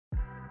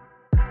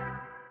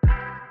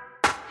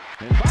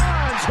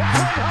Bonds hit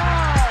one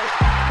high.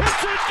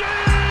 It's a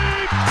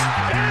deep.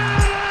 It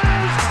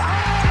is out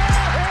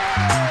of here.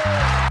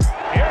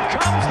 Here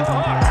comes the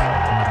hook.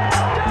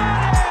 Got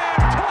him.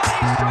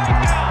 20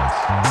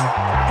 strikeouts.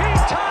 He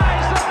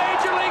ties the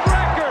major league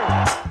record.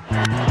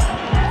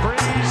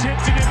 Freeze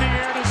hits it in the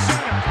air to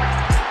center.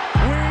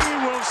 We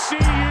will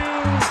see you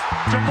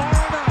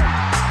tomorrow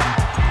night.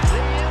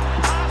 The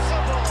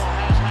impossible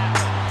has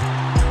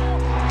happened.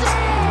 Goal!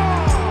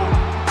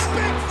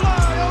 Big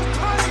fly,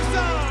 Ohtani's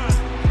on.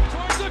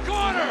 Towards the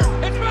corner.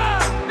 It's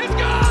back. It's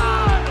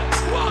gone.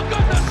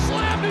 Welcome to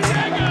Slam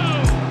Diego.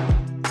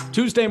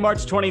 Tuesday,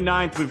 March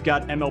 29th, we've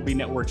got MLB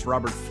Network's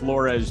Robert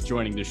Flores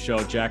joining the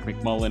show. Jack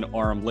McMullen,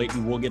 Aram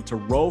Layton. We'll get to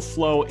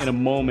Flow in a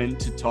moment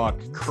to talk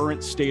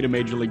current state of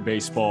Major League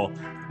Baseball.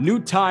 New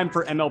time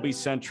for MLB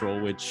Central,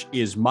 which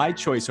is my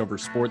choice over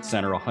Sports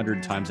Center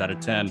 100 times out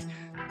of 10.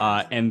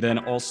 And then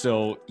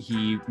also,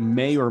 he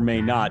may or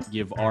may not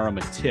give Aram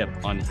a tip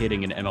on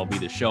hitting an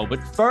MLB The Show.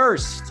 But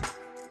first,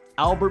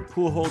 Albert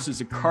Pujols is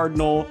a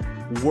Cardinal.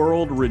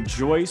 World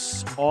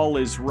rejoice. All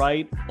is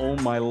right. Oh,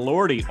 my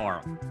lordy,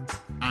 Aram.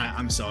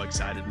 I'm so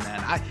excited,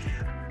 man.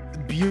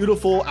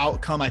 Beautiful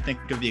outcome, I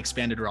think, of the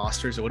expanded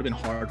rosters. It would have been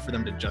hard for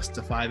them to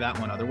justify that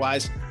one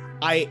otherwise.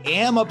 I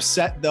am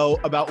upset, though,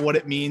 about what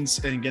it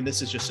means. And again,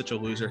 this is just such a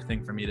loser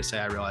thing for me to say.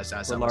 I realized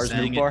as I was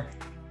saying it.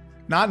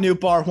 Not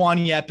Nootbaar, Juan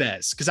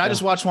Yepez. Because I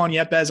just watched Juan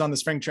Yepez on the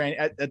spring train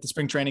at the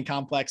spring training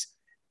complex.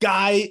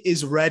 Guy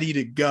is ready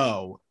to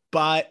go.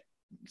 But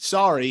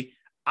sorry,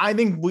 I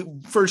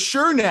think for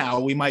sure now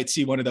we might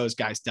see one of those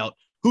guys dealt.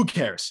 Who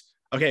cares?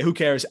 Okay, who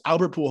cares?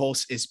 Albert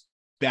Pujols is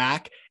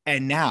back.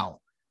 And now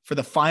for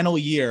the final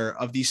year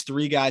of these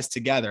three guys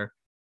together,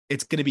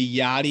 it's going to be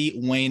Yadi,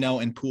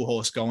 Waino, and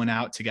Pujols going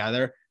out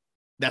together.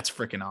 That's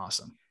freaking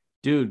awesome.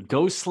 Dude,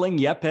 go sling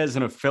Yepez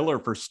in a filler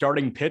for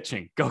starting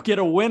pitching. Go get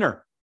a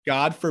winner.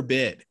 God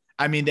forbid.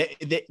 I mean,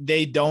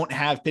 they don't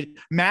have pitch.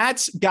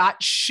 Matt's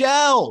got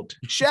shelled.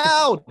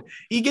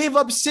 He gave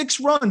up 6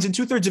 runs in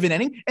 2/3 of an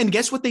inning. And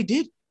guess what they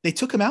did? They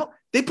took him out.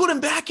 They put him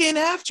back in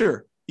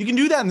after. You can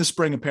do that in the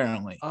spring,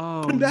 apparently.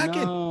 Oh, put him back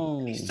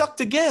in. He sucked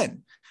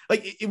again.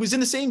 Like, it was in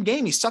the same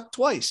game. He sucked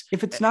twice.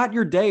 If it's not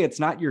your day, it's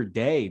not your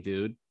day,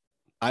 dude.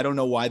 I don't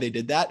know why they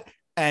did that.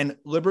 And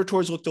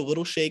Liberators looked a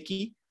little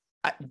shaky.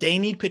 They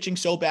need pitching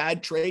so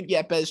bad. Trade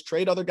Yepez,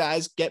 trade other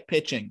guys, get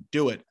pitching.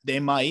 Do it.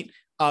 They might.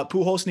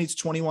 Pujols needs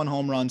 21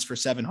 home runs for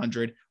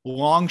 700.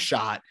 Long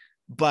shot,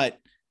 but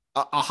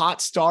a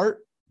hot start.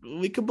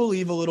 We could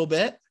believe a little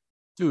bit.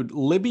 Dude,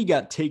 Libby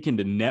got taken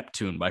to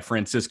Neptune by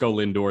Francisco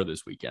Lindor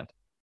this weekend.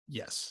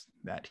 Yes,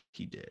 that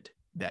he did.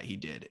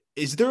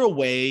 Is there a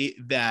way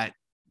that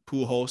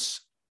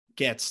Pujols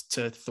gets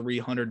to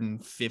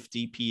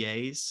 350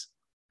 PAs?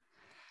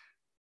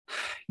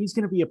 He's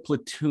going to be a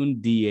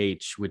platoon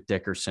DH with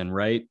Dickerson,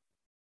 right?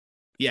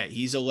 Yeah,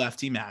 he's a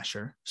lefty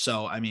masher.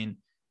 So, I mean,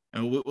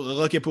 we'll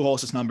look at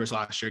Pujols' numbers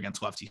last year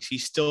against lefties. He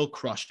still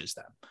crushes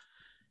them.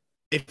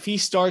 If he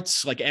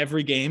starts like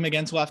every game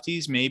against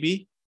lefties,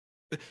 maybe.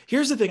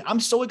 Here's the thing. I'm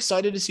so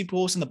excited to see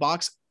Pujols in the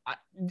box.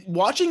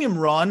 Watching him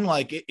run,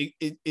 like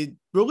it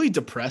really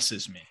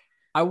depresses me.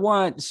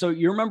 So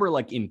you remember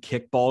like in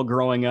kickball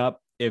growing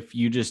up, if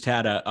you just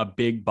had a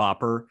big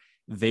bopper,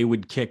 they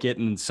would kick it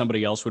and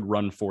somebody else would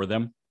run for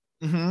them.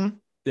 Mm-hmm.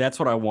 That's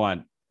what I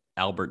want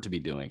Albert to be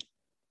doing.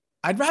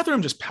 I'd rather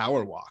him just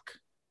power walk.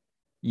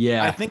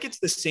 Yeah. I think it's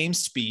the same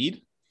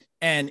speed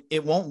and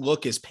it won't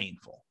look as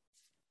painful.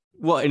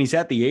 Well, and he's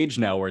at the age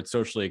now where it's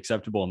socially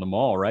acceptable in the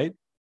mall, right?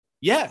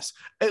 Yes.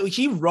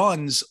 He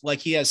runs like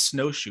he has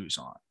snowshoes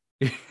on.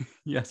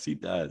 Yes, he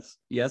does.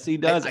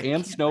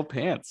 And snow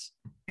pants.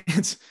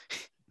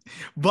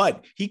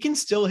 But he can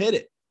still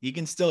hit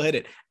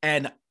it.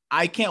 And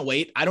I can't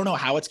wait. I don't know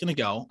how it's going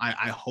to go.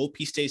 I hope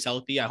he stays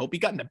healthy. I hope he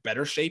got into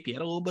better shape. He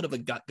had a little bit of a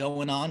gut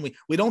going on.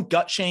 We don't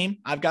gut shame.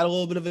 I've got a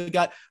little bit of a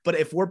gut. But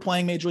if we're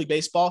playing Major League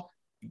Baseball,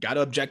 you got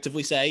to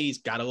objectively say he's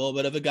got a little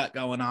bit of a gut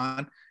going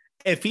on.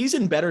 If he's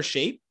in better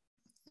shape,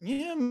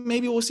 yeah,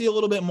 maybe we'll see a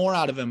little bit more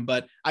out of him.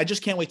 But I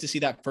just can't wait to see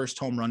that first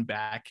home run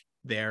back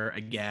there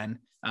again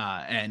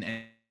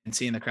and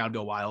seeing the crowd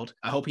go wild.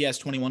 I hope he has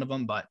 21 of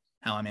them. But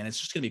hell, man, it's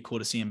just going to be cool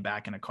to see him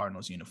back in a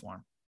Cardinals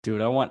uniform.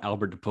 Dude, I want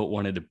Albert to put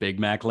one into Big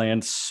Mac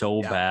land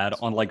so bad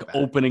on like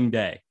opening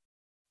day.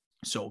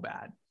 So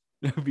bad.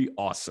 That would be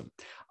awesome.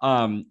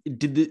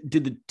 Did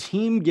the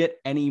team get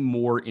any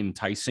more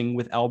enticing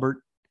with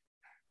Albert?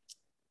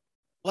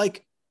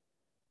 Like,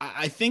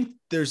 I think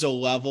there's a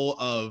level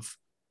of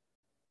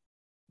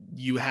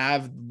you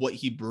have what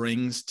he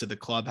brings to the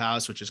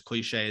clubhouse, which is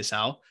cliche as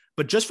hell.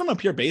 But just from a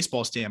pure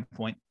baseball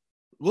standpoint,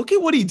 look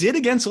at what he did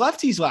against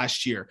lefties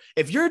last year.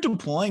 If you're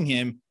deploying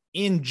him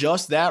in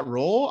just that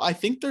role, I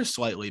think they're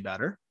slightly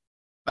better.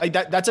 Like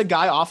that's a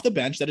guy off the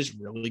bench that is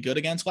really good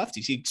against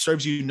lefties. He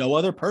serves you no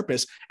other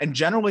purpose. And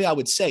generally, I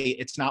would say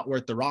it's not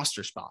worth the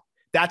roster spot.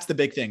 That's the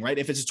big thing, right?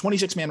 If it's a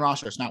 26-man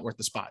roster, it's not worth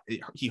the spot.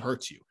 He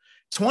hurts you.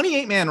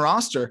 28-man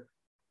roster,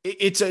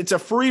 it's a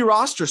free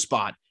roster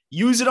spot.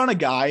 Use it on a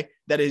guy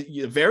that is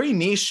a very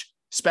niche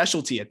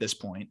specialty at this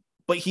point,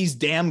 but he's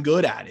damn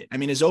good at it. I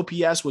mean, his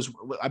OPS was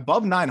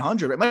above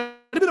 900. It might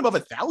have been above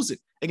 1,000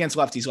 against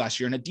lefties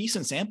last year in a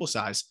decent sample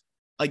size.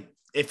 Like,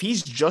 if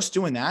he's just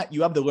doing that,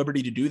 you have the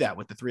liberty to do that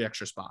with the 3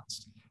 extra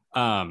spots.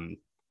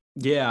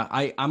 Yeah,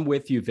 I'm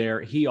with you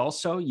there. He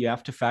also, you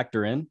have to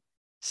factor in,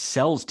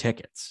 sells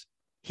tickets.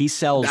 He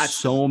sells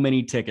so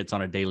many tickets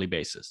on a daily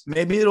basis.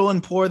 Maybe it'll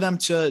implore them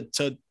to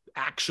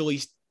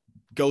actually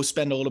go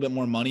spend a little bit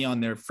more money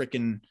on their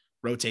freaking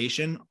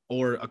rotation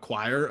or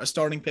acquire a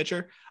starting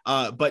pitcher.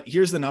 But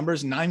here's the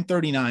numbers: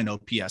 939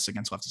 OPS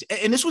against lefties.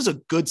 And this was a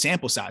good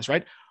sample size,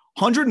 right?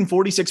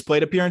 146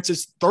 plate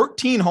appearances,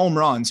 13 home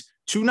runs,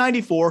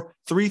 294,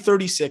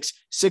 336,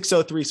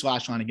 603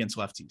 slash line against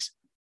lefties.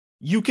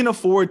 You can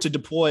afford to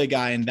deploy a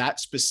guy in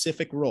that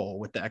specific role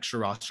with the extra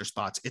roster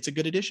spots. It's a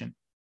good addition.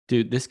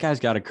 Dude, this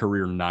guy's got a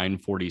career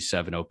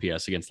 947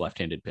 OPS against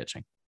left-handed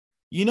pitching.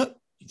 Yeah,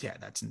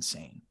 that's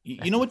insane.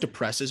 You know what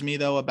depresses me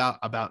though about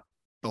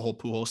the whole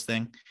Pujols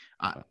thing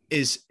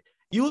is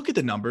you look at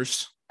the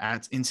numbers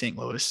in St.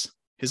 Louis,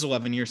 his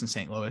 11 years in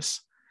St.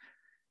 Louis,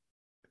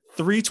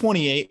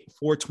 328,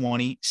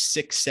 420,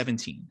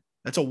 617.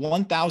 That's a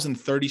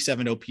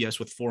 1,037 OPS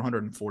with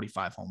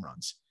 445 home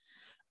runs.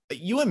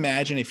 You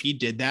imagine if he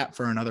did that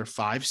for another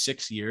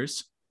 5-6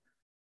 years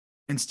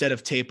instead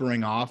of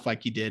tapering off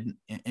like he did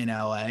in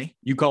LA.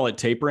 You call it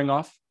tapering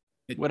off?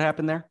 What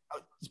happened there?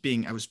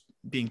 I was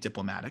being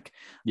diplomatic.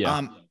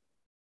 Yeah.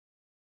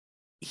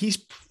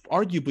 He's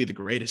arguably the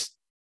greatest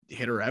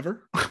hitter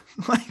ever.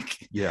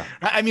 Yeah.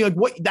 I mean,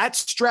 that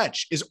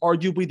stretch is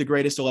arguably the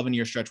greatest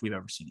 11-year stretch we've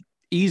ever seen.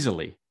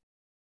 Easily.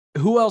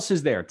 Who else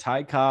is there?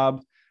 Ty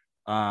Cobb,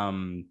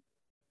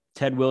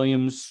 Ted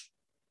Williams.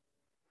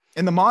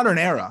 In the modern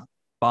era,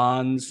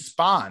 Bonds,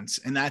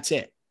 and that's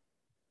it.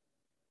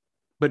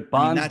 But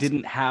Bonds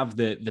didn't have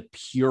the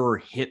pure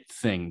hit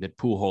thing that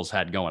Pujols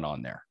had going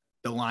on there.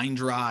 The line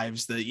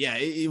drives,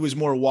 it was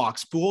more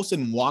walks. Pujols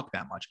didn't walk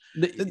that much.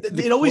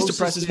 It always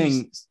depresses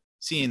me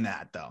seeing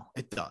that, though.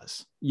 It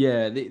does.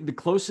 Yeah, the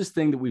closest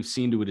thing that we've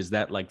seen to it is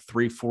that like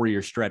 3-4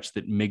 year stretch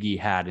that Miggy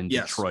had in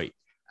Detroit.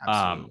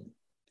 Absolutely.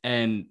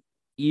 And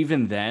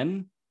even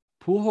then,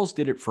 Pujols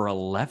did it for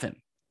 11.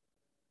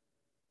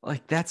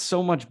 Like, that's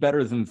so much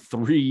better than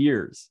 3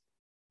 years.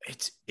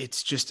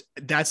 It's just,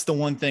 that's the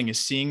one thing, is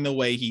seeing the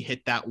way he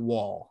hit that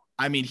wall.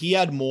 I mean, he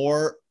had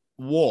more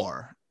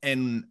WAR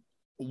in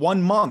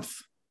 1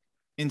 month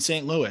in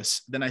St.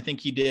 Louis than I think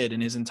he did in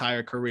his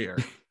entire career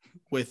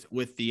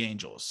with the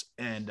Angels.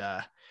 And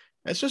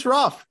it's just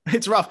rough.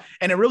 It's rough.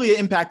 And it really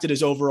impacted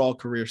his overall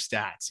career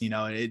stats. You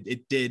know,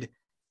 it did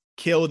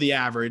kill the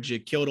average.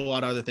 It killed a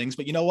lot of other things,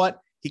 but you know what?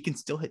 He can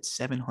still hit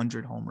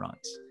 700 home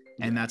runs.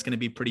 And that's going to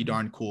be pretty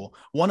darn cool.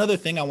 One other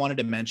thing I wanted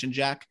to mention,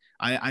 Jack,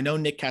 I know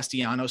Nick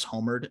Castellanos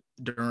homered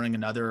during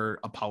another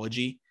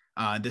apology.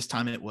 This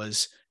time it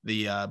was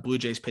the Blue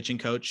Jays pitching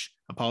coach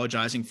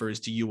apologizing for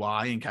his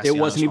DUI. And it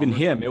wasn't even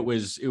him. It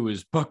was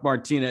Buck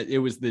Martinez. It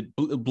was the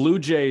Blue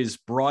Jays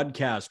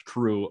broadcast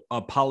crew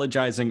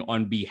apologizing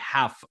on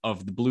behalf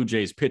of the Blue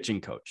Jays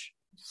pitching coach.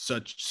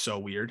 So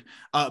weird.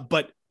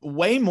 But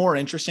way more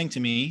interesting to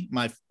me,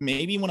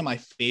 maybe one of my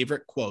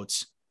favorite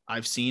quotes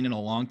I've seen in a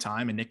long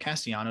time, and Nick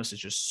Castellanos is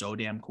just so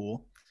damn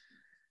cool.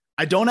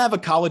 I don't have a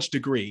college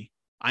degree.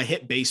 I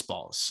hit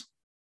baseballs.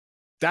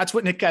 That's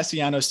what Nick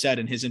Castellanos said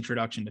in his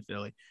introduction to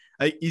Philly.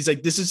 He's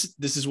like, this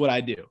is what I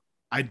do.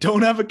 I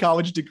don't have a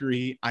college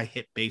degree. I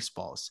hit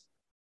baseballs.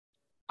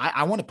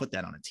 I want to put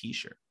that on a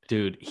t-shirt.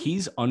 Dude,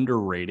 he's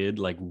underrated.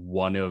 Like,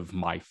 one of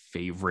my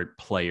favorite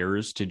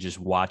players to just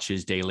watch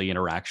his daily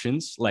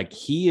interactions. Like,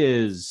 he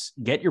is,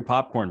 get your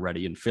popcorn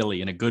ready in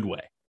Philly in a good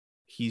way.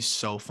 He's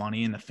so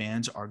funny, and the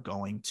fans are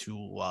going to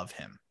love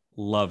him.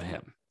 Love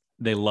him.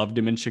 They loved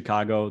him in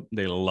Chicago.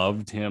 They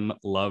loved him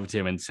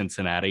in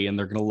Cincinnati, and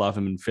they're going to love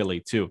him in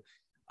Philly too.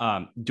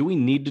 Do we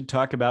need to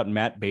talk about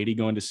Matt Beatty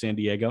going to San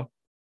Diego?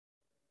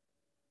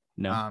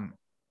 No.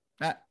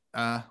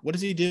 What does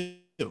he do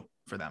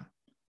for them?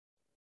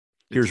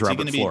 Here's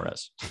Robert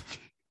Flores.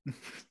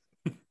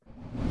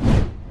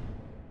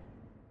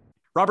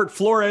 Robert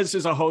Flores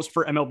is a host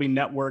for MLB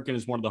Network and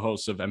is one of the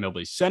hosts of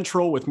MLB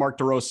Central with Mark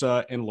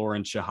DeRosa and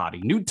Lauren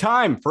Shahadi. New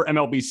time for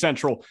MLB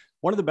Central,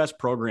 one of the best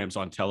programs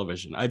on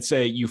television. I'd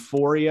say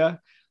Euphoria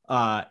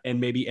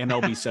and maybe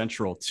MLB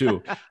Central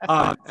too.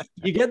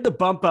 You get the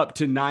bump up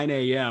to 9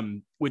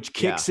 a.m., which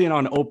kicks in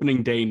on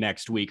opening day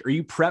next week. Are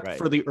you prepped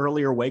for the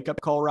earlier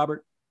wake-up call,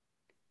 Robert?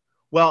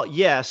 Well,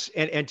 yes.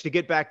 And to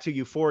get back to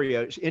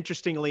Euphoria,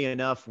 interestingly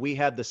enough, we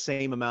had the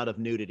same amount of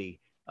nudity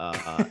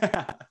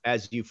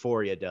as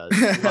Euphoria does,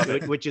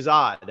 which is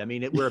odd. I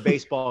mean, we're a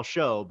baseball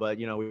show, but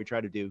we try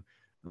to do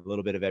a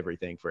little bit of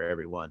everything for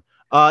everyone.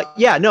 I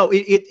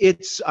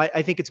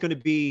think it's going to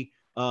be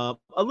a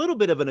little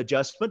bit of an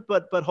adjustment,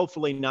 but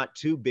hopefully not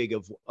too big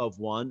of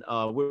one.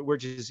 We're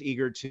just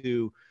eager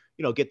to,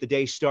 get the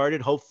day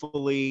started,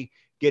 hopefully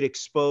get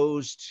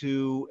exposed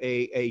to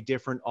a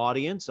different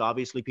audience.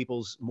 Obviously,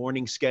 people's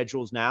morning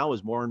schedules now,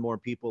 as more and more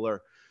people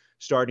are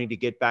starting to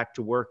get back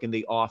to work in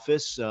the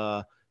office,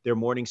 their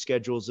morning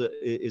schedules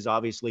is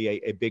obviously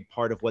a big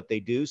part of what they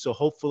do. So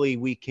hopefully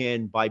we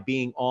can, by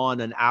being on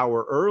an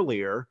hour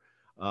earlier,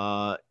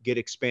 get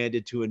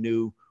expanded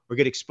to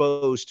get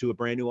exposed to a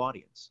brand new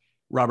audience.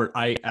 Robert,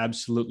 I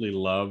absolutely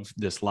love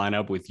this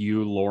lineup with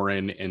you,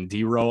 Lauren, and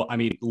D-Row. I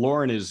mean,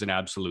 Lauren is an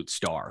absolute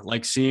star.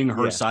 Like seeing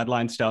her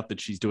sideline stuff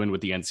that she's doing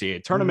with the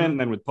NCAA tournament and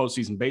then with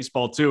postseason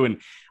baseball too.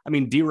 And I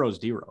mean, D-Row's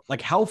D-Row.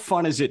 Like, how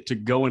fun is it to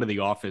go into the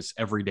office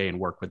every day and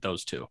work with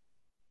those two?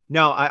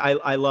 No,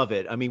 I love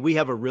it. I mean, we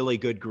have a really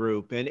good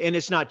group, and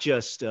it's not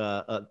just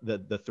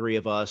the three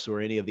of us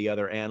or any of the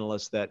other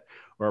analysts that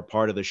are a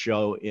part of the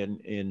show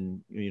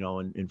in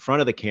front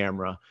of the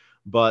camera.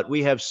 But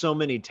we have so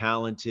many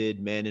talented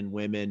men and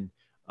women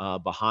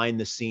behind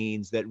the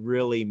scenes that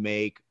really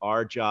make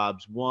our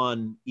jobs,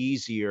 one,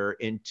 easier,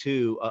 and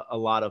two, a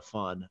lot of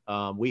fun.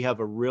 We have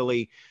a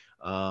really,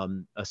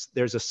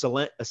 there's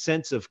a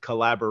sense of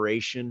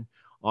collaboration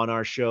on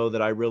our show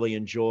that I really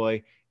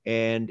enjoy.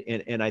 And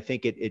I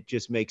think it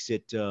just makes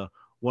it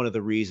one of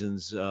the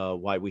reasons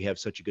why we have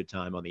such a good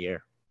time on the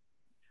air.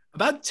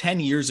 About 10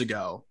 years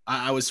ago,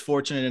 I was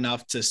fortunate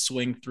enough to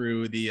swing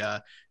through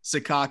the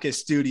Secaucus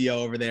studio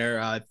over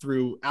there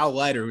through Al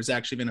Leiter, who's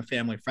actually been a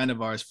family friend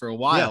of ours for a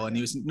while. Yeah. And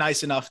he was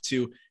nice enough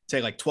to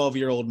take like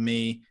 12-year-old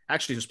me,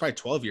 actually it was probably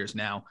 12 years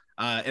now,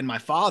 and my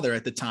father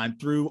at the time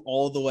through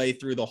all the way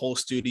through the whole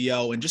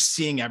studio and just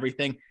seeing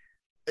everything.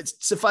 It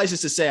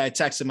suffices to say, I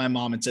texted my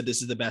mom and said,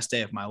 this is the best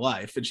day of my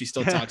life. And she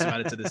still talks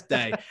about it to this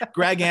day.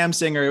 Greg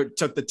Amsinger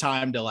took the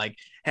time to like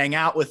hang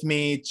out with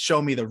me,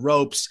 show me the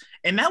ropes.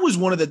 And that was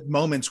one of the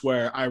moments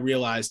where I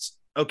realized,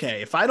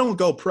 okay, if I don't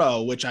go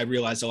pro, which I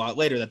realized a lot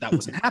later that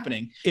wasn't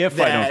happening. I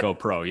don't go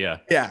pro. Yeah.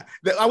 Yeah.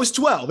 I was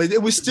 12.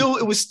 It was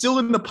still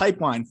in the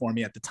pipeline for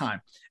me at the time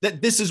that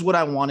this is what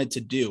I wanted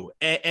to do.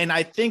 And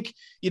I think,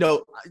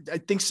 I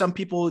think some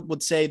people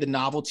would say the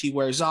novelty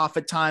wears off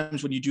at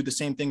times when you do the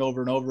same thing over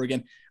and over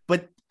again.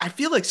 But I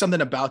feel like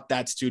something about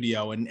that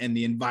studio and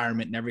the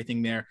environment and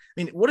everything there.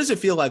 I mean, what does it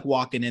feel like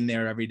walking in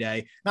there every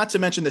day? Not to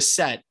mention the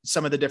set,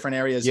 some of the different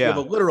areas. Yeah. You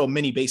have a literal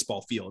mini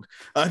baseball field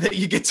that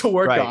you get to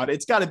work on.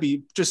 It's got to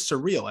be just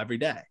surreal every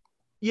day.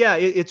 Yeah,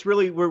 it's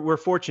really, we're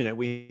fortunate.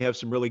 We have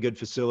some really good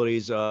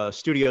facilities.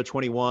 Studio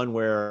 21,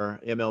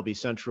 where MLB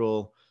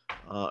Central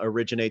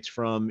originates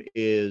from,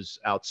 is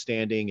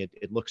outstanding.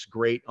 It looks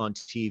great on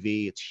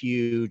TV. It's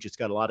huge. It's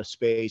got a lot of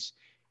space.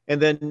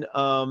 And then,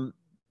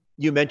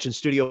 you mentioned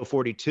Studio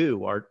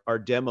 42, our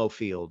demo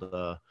field,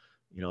 a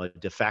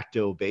de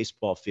facto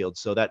baseball field.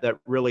 So that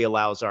really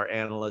allows our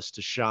analysts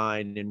to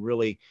shine and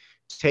really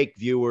take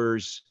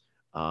viewers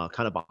kind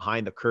of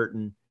behind the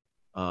curtain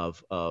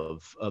of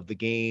the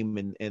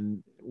game.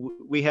 And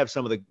we have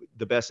some of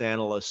the best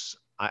analysts,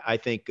 I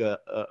think,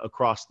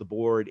 across the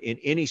board in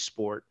any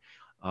sport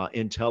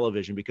in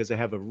television, because they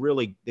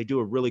do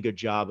a really good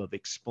job of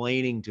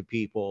explaining to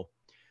people,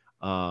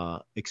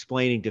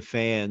 explaining to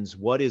fans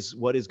what is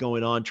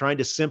going on, trying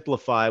to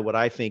simplify what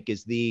I think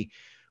is the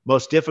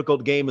most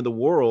difficult game in the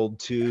world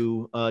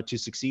to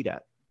succeed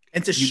at.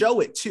 And to show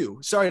it too.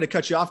 Sorry to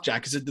cut you off,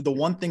 Jack, because the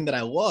one thing that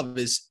I love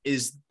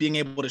is being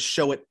able to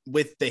show it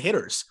with the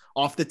hitters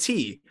off the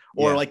tee,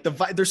 or like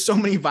there's so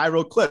many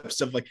viral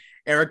clips of like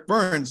Eric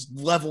Burns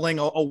leveling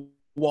a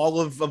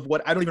wall of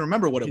what I don't even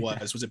remember what it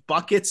was. Was it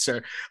buckets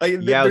or like,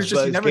 there's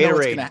just you never know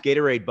what's gonna happen.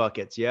 Gatorade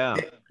buckets. Yeah.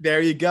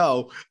 There you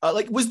go.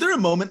 Was there a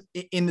moment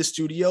in the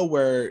studio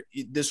where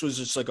this was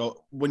just like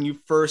when you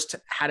first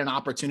had an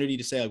opportunity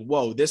to say like,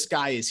 whoa, this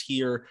guy is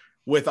here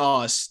with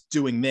us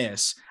doing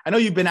this? I know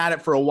you've been at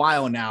it for a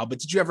while now, but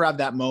did you ever have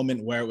that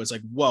moment where it was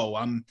like, whoa,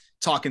 I'm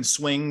talking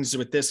swings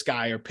with this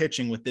guy or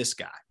pitching with this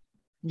guy?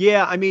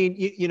 Yeah. I mean,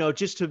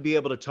 just to be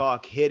able to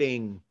talk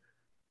hitting,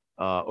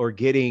 or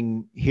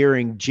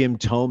hearing Jim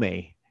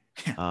Tomei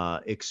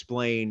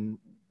explain,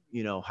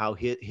 how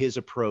his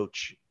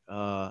approach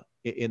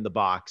in the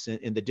box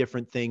and the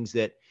different things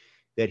that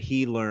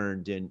he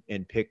learned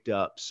and picked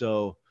up.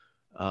 So,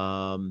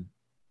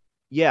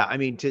 yeah, I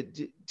mean, to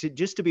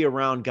just to be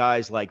around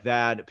guys like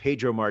that,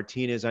 Pedro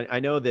Martinez. I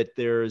know that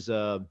there's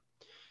a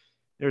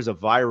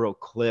viral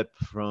clip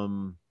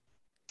from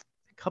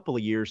a couple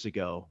of years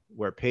ago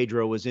where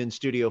Pedro was in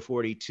Studio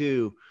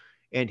 42,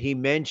 and he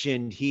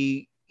mentioned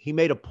he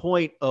made a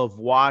point of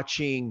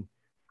watching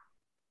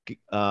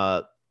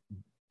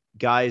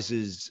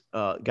guys'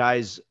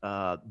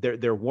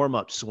 their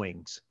warm-up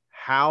swings,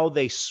 how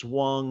they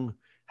swung,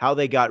 how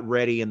they got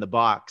ready in the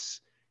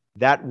box.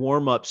 That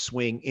warm-up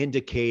swing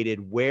indicated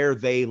where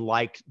they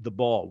liked the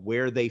ball,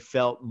 where they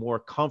felt more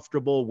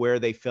comfortable, where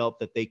they felt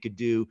that they could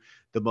do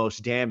the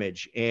most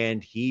damage.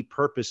 And he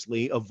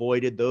purposely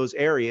avoided those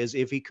areas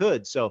if he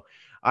could. So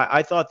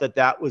I thought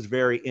that was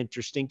very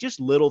interesting. Just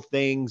little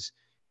things,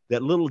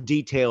 that little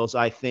details,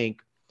 I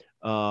think,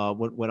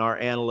 when our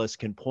analysts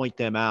can point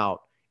them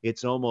out,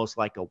 it's almost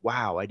like a,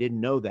 wow, I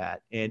didn't know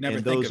that. And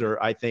those are,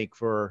 I think,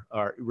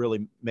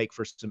 really make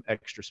for some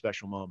extra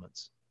special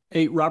moments.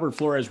 Hey, Robert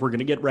Flores, we're going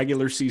to get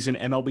regular season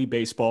MLB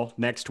baseball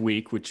next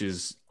week, which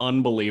is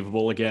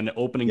unbelievable. Again,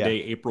 opening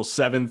day, April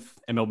 7th,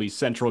 MLB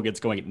Central gets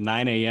going at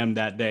 9 a.m.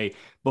 that day.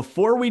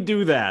 Before we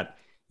do that,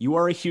 You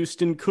are a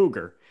Houston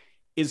Cougar.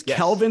 Is Yes.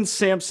 Kelvin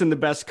Sampson the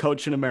best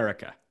coach in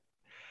America?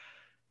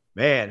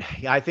 Man,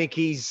 I think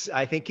he's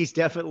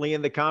definitely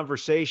in the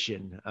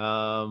conversation.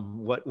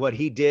 What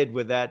he did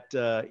with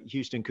that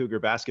Houston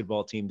Cougar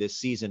basketball team this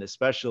season,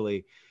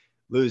 especially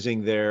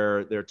losing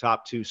their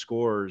top two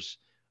scorers,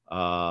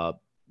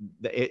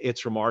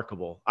 it's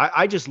remarkable.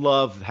 I just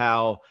love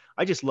how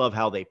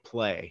they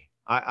play.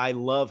 I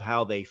love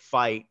how they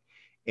fight,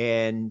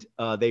 and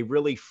they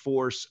really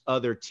force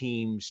other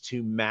teams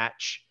to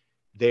match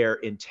their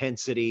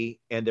intensity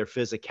and their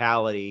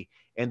physicality,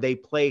 and they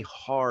play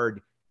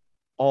hard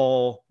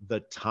all the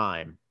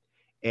time.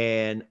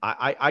 And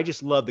I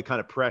just love the kind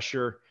of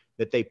pressure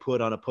that they put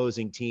on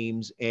opposing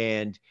teams.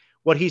 And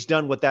what he's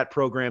done with that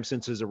program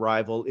since his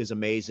arrival is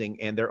amazing.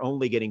 And they're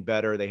only getting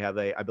better.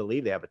 I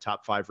believe they have a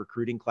top 5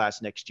 recruiting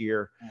class next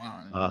year,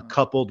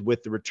 coupled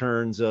with the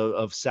returns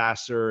of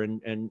Sasser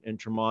and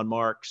Tremont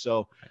Mark.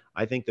 So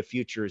I think the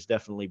future is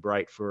definitely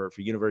bright for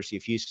University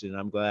of Houston.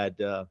 I'm glad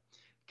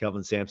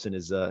Kelvin Sampson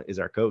is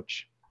our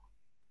coach.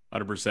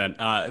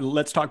 100%.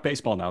 Let's talk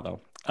baseball now, though.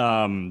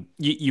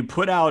 You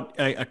put out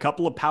a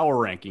couple of power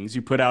rankings.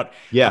 You put out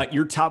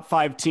your top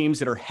 5 teams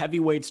that are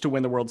heavyweights to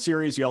win the World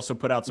Series. You also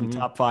put out some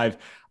top 5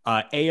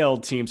 AL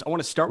teams. I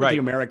want to start with the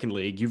American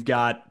League. You've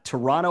got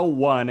Toronto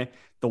 1,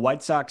 the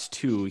White Sox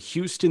 2,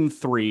 Houston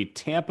 3,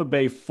 Tampa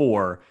Bay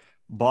 4,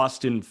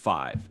 Boston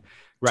 5.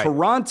 Right.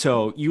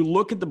 Toronto, you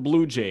look at the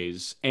Blue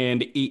Jays,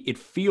 and it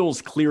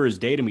feels clear as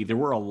day to me. There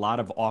were a lot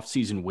of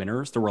offseason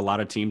winners. There were a lot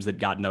of teams that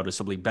got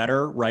noticeably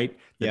better, right?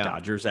 The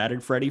Dodgers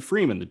added Freddie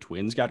Freeman. The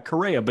Twins got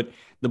Correa. But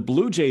the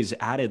Blue Jays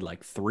added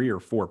like 3 or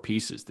 4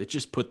 pieces that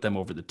just put them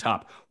over the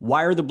top.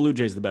 Why are the Blue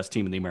Jays the best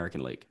team in the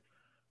American League?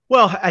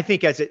 Well, I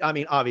think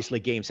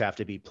obviously games have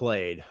to be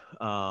played.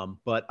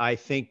 But I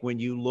think when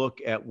you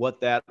look at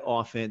what that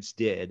offense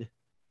did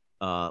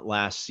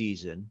last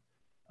season,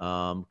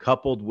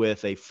 coupled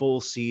with a full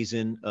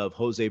season of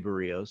Jose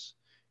Barrios.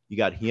 You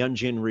got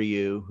Hyunjin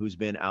Ryu, who's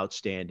been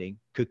outstanding.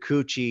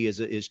 Kikuchi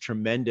is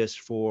tremendous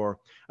for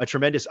a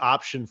tremendous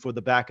option for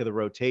the back of the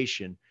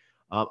rotation.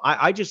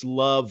 I just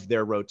love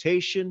their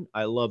rotation.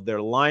 I love their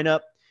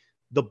lineup.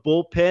 The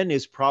bullpen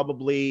is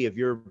probably, if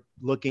you're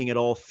looking at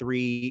all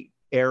 3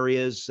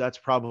 areas, that's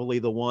probably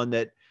the one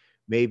that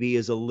maybe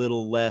is a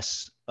little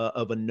less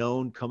of a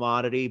known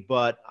commodity,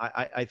 but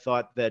I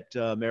thought that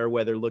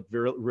Merriweather looked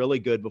really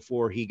good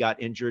before he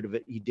got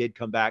injured. He did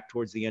come back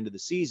towards the end of the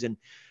season,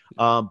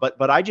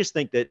 but I just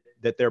think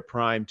that they're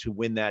primed to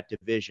win that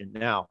division.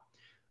 Now,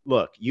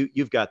 look,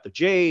 you've got the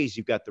Jays,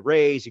 you've got the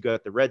Rays, you've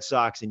got the Red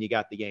Sox, and you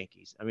got the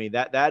Yankees. I mean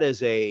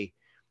that's a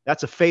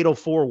fatal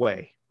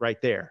 4-way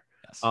right there.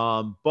 Yes.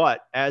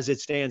 But as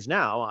it stands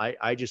now,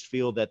 I just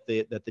feel that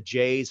the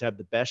Jays have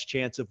the best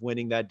chance of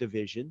winning that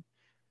division.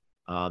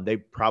 They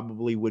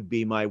probably would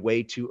be my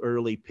way too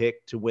early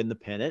pick to win the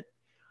pennant.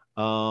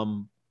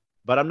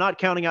 But I'm not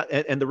counting out.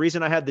 And the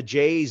reason I had the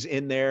Jays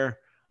in there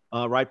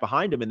right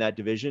behind them in that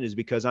division is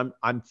because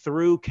I'm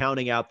through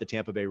counting out the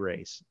Tampa Bay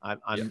Rays.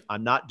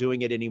 I'm not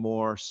doing it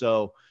anymore.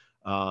 So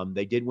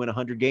they did win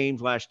 100 games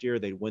last year.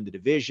 They win the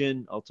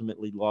division,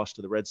 ultimately lost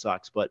to the Red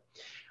Sox. But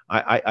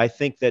I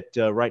think that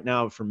right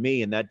now for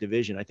me in that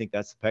division, I think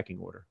that's the pecking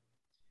order.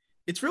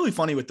 It's really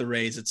funny with the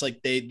Rays. It's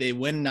like they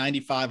win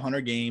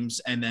 9,500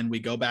 games, and then we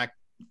go back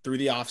through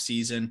the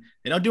offseason.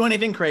 They don't do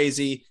anything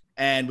crazy,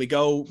 and we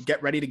go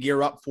get ready to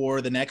gear up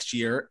for the next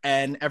year,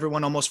 and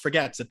everyone almost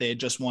forgets that they had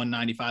just won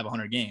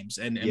 9,500 games,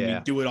 and we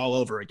do it all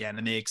over again,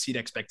 and they exceed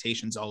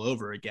expectations all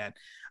over again.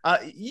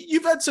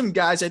 You've had some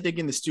guys, I think,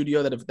 in the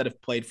studio that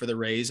have played for the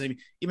Rays. I mean,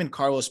 even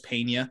Carlos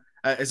Pena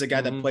is a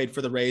guy that played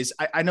for the Rays.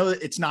 I know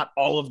that it's not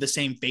all of the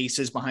same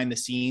faces behind the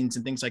scenes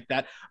and things like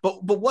that,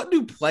 but what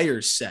do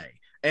players say?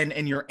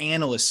 And your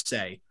analysts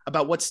say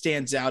about what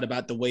stands out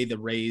about the way the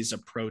Rays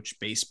approach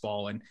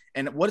baseball,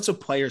 and what is a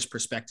player's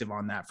perspective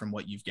on that from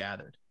what you've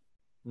gathered?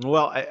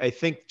 Well, I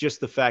think just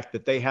the fact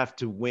that they have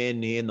to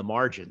win in the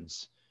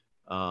margins,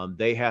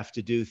 they have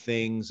to do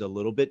things a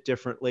little bit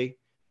differently,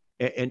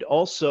 and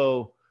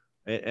also,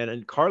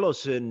 and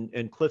Carlos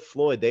and Cliff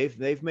Floyd,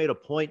 they've made a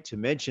point to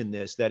mention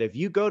this, that if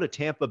you go to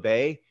Tampa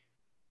Bay,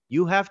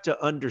 you have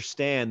to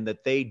understand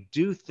that they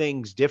do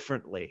things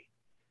differently.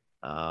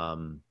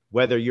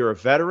 Whether you're a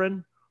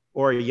veteran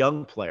or a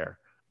young player,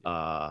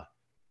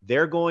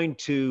 they're going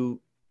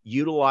to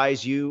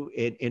utilize you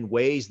in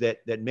ways that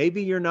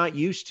maybe you're not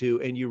used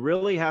to, and you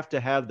really have to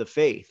have the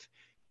faith.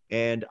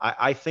 And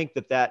I think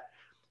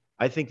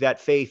that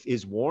faith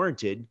is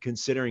warranted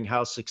considering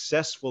how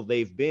successful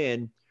they've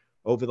been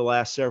over the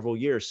last several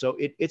years. So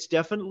it's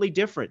definitely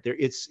different.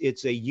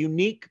 It's a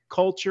unique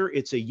culture.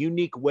 It's a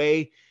unique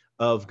way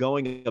of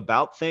going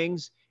about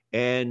things.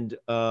 And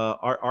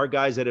our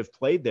guys that have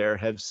played there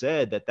have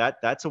said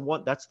that's the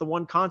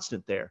one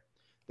constant there,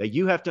 that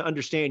you have to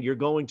understand you're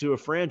going to a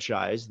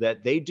franchise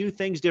that they do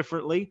things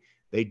differently.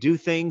 They do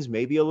things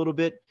maybe a little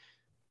bit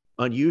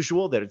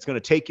unusual, that it's going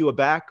to take you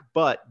aback,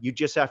 but you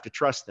just have to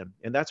trust them.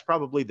 And that's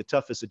probably the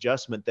toughest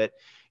adjustment that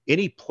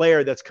any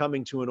player that's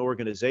coming to an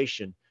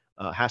organization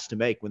has to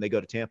make when they go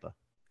to Tampa.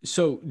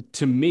 So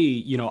to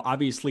me,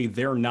 obviously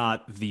they're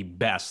not the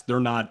best. They're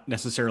not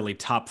necessarily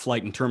top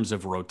flight in terms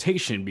of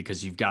rotation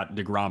because you've got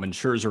DeGrom and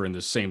Scherzer in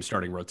the same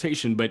starting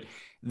rotation. But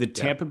the Yeah,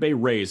 Tampa Bay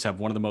Rays have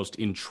one of the most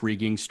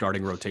intriguing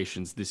starting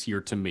rotations this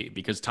year to me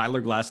because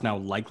Tyler Glass now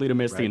likely to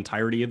miss the right.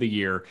 entirety of the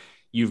year.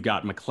 You've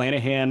got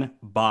McClanahan,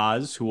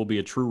 Boz, who will be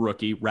a true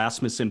rookie,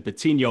 Rasmussen,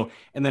 Patino,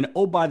 and then,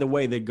 oh, by the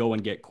way, they go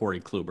and get Corey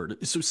Kluber.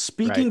 So Right.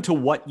 speaking to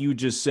what you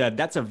just said,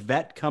 that's a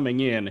vet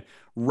coming in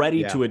ready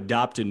Yeah. to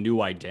adopt a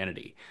new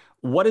identity.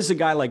 What does a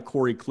guy like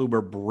Corey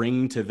Kluber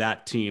bring to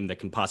that team that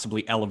can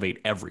possibly elevate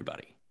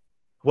everybody?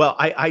 Well,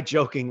 I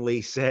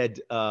jokingly said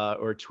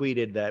or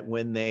tweeted that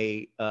when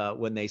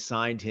they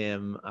signed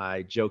him,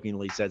 I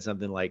jokingly said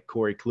something like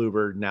Corey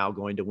Kluber now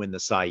going to win the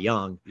Cy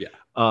Young, Yeah,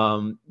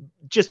 um,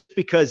 just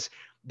because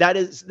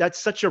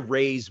that's such a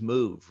Rays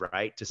move,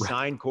 right? To right.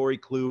 sign Corey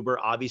Kluber,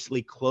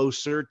 obviously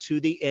closer to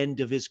the end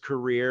of his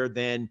career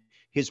than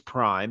his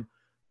prime,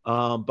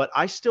 but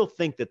I still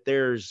think that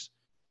there's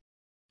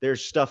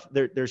stuff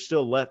there's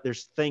still left,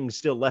 there's things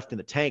still left in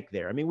the tank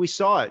there. I mean, we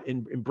saw it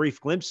in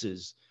brief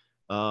glimpses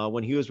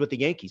when he was with the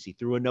Yankees. He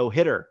threw a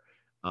no-hitter,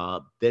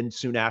 then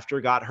soon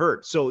after got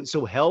hurt. So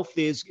health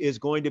is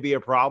going to be a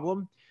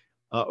problem,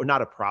 or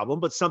not a problem,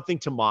 but something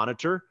to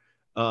monitor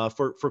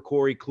for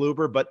Corey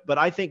Kluber. But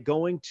I think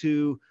going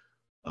to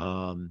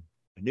a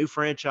new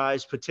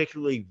franchise,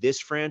 particularly this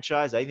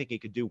franchise, I think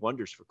it could do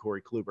wonders for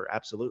Corey Kluber.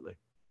 Absolutely.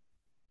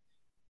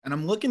 And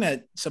I'm looking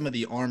at some of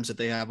the arms that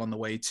they have on the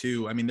way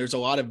too. I mean, there's a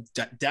lot of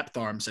depth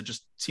arms that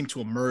just seem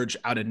to emerge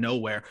out of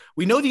nowhere.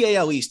 We know the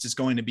AL East is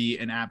going to be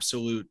an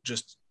absolute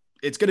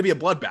it's going to be a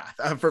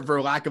bloodbath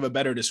for lack of a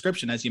better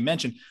description, as you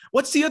mentioned.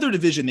 What's the other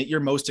division that you're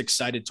most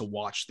excited to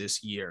watch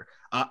this year?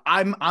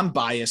 I'm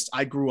biased.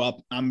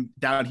 I'm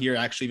down here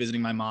actually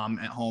visiting my mom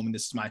at home, and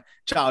this is my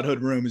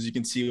childhood room, as you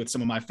can see, with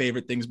some of my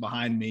favorite things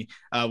behind me,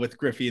 with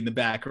Griffey in the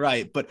back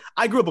right. But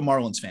I grew up a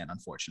Marlins fan,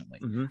 unfortunately.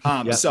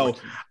 Mm-hmm. Yeah. So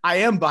I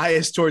am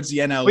biased towards the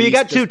NL. Well, you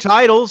got two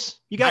titles.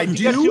 You got I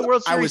two do.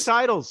 World Series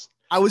titles.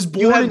 I was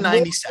born in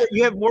 97.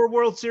 You have more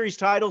World Series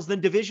titles than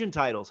division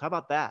titles. How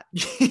about that?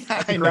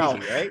 I know,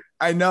 crazy, right?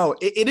 I know.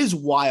 It is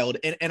wild.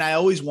 And I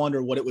always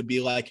wonder what it would be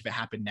like if it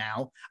happened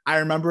now. I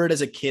remember it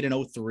as a kid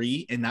in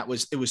 03, and it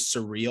was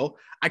surreal.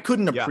 I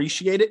couldn't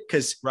appreciate it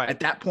because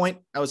at that point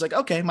I was like,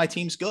 okay, my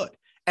team's good.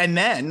 And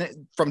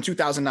then from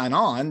 2009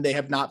 on, they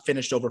have not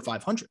finished over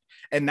 500.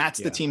 And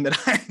that's the team that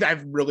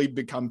I've really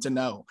become to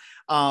know.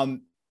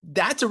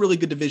 That's a really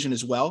good division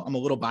as well. I'm a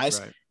little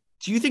biased. Right.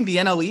 Do you think the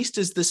NL East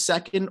is the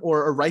second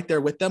or right there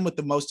with them with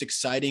the most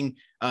exciting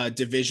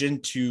division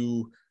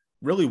to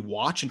really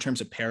watch in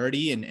terms of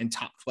parity and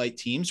top flight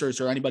teams, or is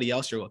there anybody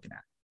else you're looking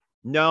at?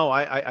 No,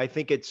 I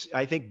think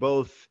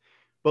both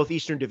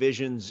Eastern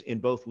divisions in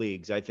both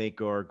leagues, I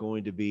think, are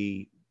going to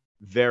be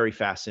very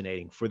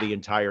fascinating for the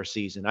entire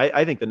season.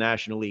 I think the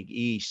National League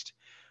East,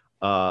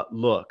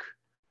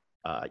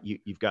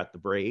 you've got the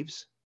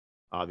Braves,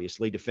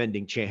 obviously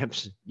defending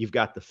champs. You've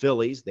got the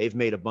Phillies. They've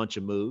made a bunch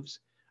of moves.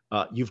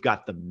 You've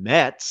got the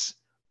Mets.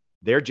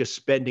 They're just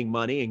spending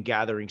money and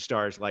gathering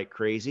stars like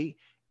crazy.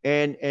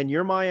 And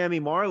your Miami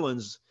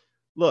Marlins,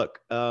 look,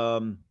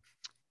 you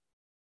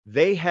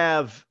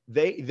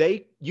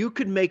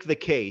could make the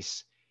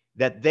case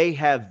that they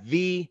have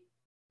the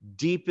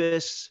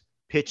deepest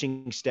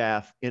pitching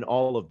staff in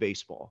all of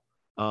baseball.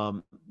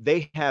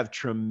 They have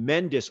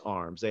tremendous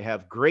arms. They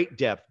have great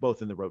depth,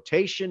 both in the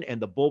rotation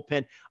and the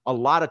bullpen, a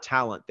lot of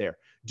talent there.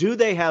 Do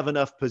they have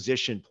enough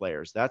position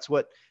players? That's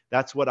what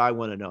I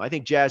want to know. I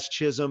think Jazz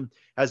Chisholm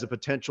has the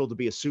potential to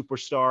be a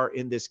superstar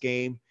in this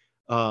game.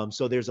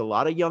 So there's a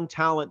lot of young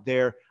talent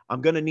there.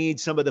 I'm going to need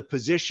some of the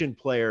position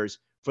players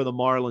for the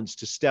Marlins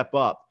to step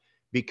up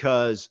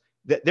because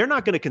they're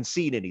not going to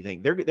concede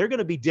anything. They're going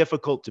to be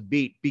difficult to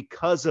beat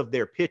because of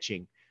their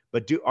pitching.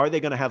 But are they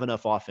going to have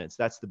enough offense?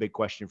 That's the big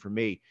question for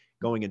me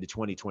going into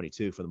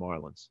 2022 for the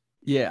Marlins.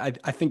 Yeah,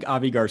 I think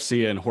Avi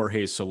Garcia and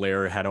Jorge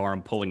Soler had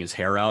Aram pulling his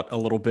hair out a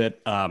little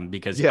bit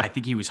because I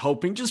think he was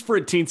hoping just for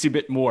a teensy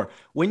bit more.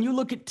 When you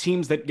look at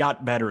teams that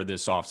got better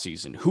this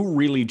offseason, who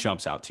really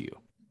jumps out to you?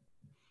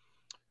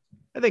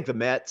 I think the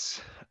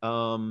Mets,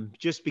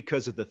 just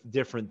because of the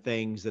different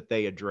things that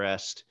they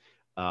addressed.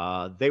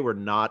 They were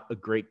not a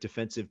great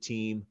defensive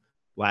team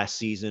last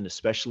season,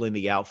 especially in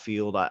the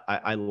outfield.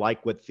 I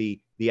like what the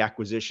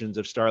acquisitions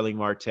of Starling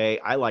Marte.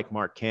 I like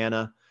Mark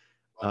Canha.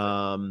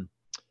 But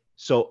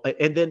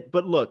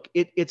look,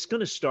 it's going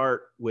to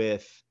start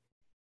with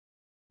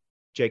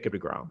Jacob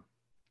deGrom.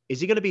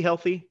 Is he going to be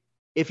healthy?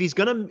 If he's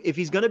going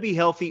to be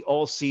healthy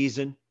all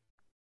season,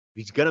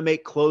 if he's going to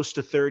make close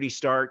to 30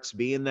 starts,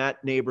 be in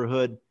that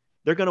neighborhood,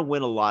 they're going to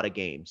win a lot of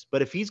games.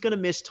 But if he's going to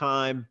miss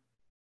time,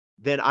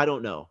 then I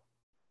don't know.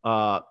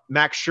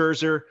 Max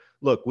Scherzer,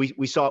 look,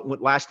 we saw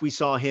last we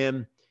saw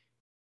him,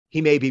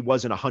 he maybe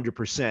wasn't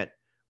 100%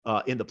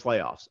 in the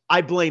playoffs.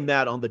 I blame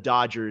that on the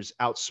Dodgers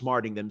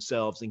outsmarting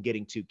themselves and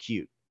getting too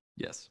cute.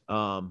 Yes.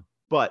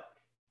 But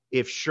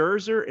if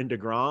Scherzer and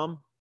deGrom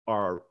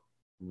are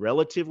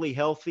relatively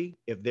healthy,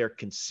 if they're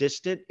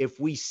consistent, if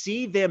we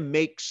see them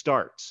make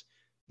starts,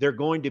 they're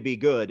going to be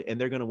good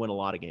and they're going to win a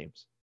lot of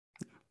games.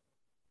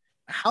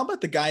 How about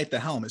the guy at the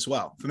helm as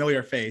well?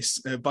 Familiar face,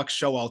 Buck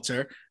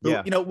Showalter. Who,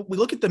 Yeah. we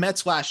look at the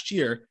Mets last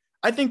year.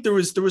 I think there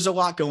was a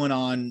lot going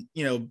on,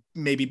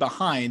 maybe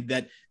behind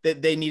that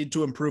they needed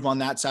to improve on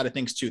that side of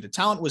things too. The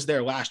talent was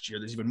there last year.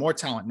 There's even more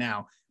talent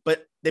now,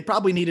 but they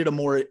probably needed a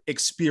more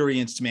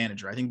experienced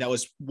manager. I think that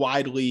was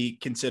widely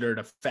considered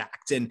a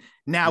fact. And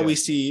now we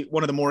see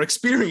one of the more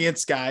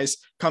experienced guys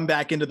come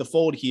back into the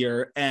fold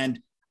here. And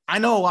I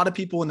know a lot of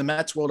people in the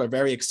Mets world are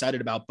very excited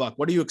about Buck.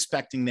 What are you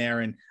expecting there?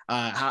 And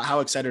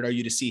how excited are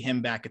you to see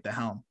him back at the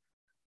helm?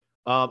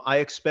 I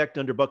expect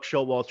under Buck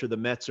Showalter, the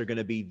Mets are going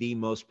to be the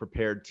most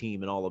prepared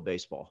team in all of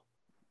baseball.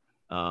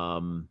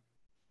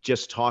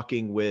 Just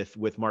talking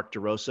with Mark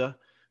DeRosa,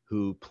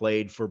 who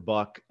played for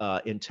Buck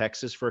in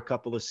Texas for a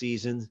couple of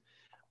seasons.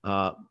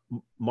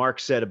 Mark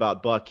said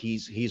about Buck,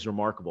 he's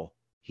remarkable.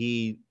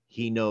 He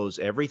knows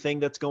everything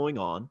that's going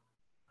on.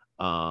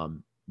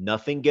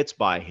 Nothing gets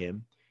by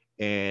him.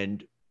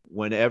 And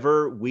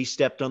whenever we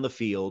stepped on the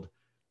field,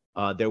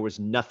 there was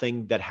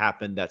nothing that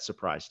happened that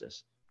surprised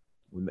us.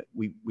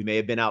 We may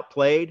have been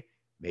outplayed,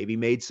 maybe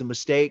made some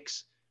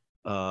mistakes,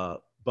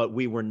 but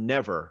we were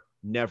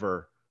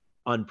never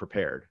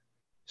unprepared.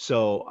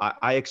 So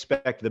I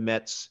expect the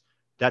Mets.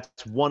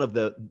 That's one of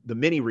the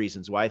many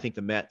reasons why I think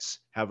the Mets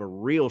have a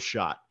real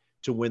shot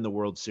to win the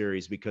World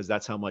Series, because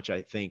that's how much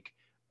I think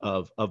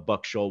of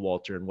Buck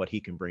Showalter and what he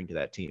can bring to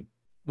that team.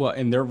 Well,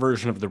 and their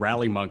version of the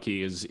rally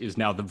monkey is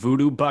now the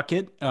voodoo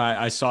bucket.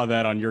 I saw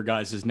that on your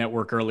guys'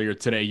 network earlier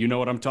today. You know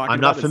what I'm talking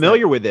about? I'm not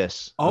familiar with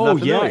this. Oh,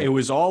 yeah. It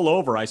was all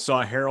over. I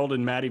saw Harold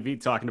and Matty V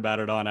talking about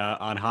it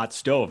on Hot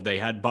Stove. They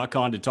had Buck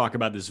on to talk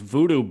about this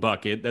voodoo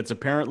bucket that's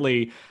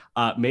apparently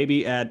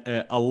maybe at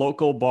a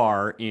local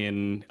bar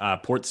in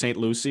Port St.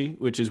 Lucie,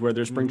 which is where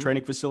their spring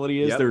training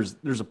facility is. Yep.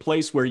 There's a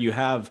place where you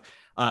have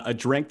a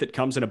drink that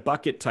comes in a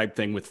bucket type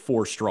thing with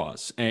 4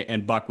 straws,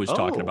 and Buck was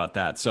talking about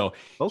that. So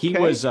he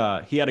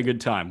had a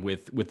good time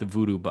with the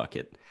voodoo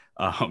bucket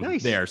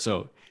Nice. there.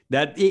 So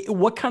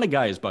what kind of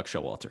guy is Buck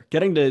Showalter?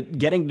 Getting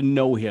to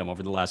know him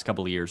over the last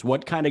couple of years,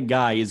 what kind of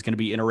guy is going to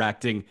be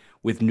interacting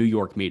with New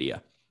York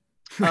media?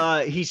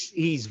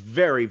 He's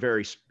very,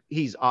 very.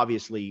 He's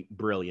obviously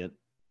brilliant.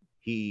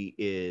 He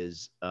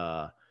is.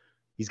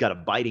 He's got a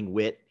biting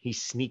wit. He's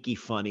sneaky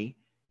funny.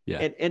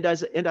 Yeah. And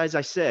as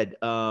I said,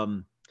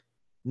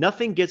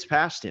 nothing gets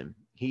past him.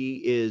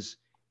 He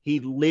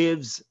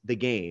lives the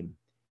game,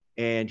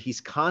 and he's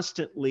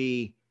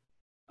constantly,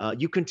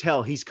 you can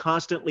tell he's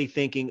constantly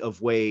thinking of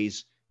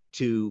ways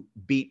to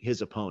beat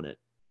his opponent.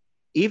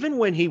 Even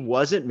when he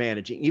wasn't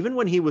managing, even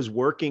when he was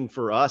working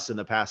for us in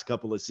the past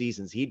couple of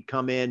seasons, he'd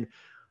come in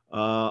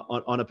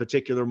on a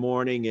particular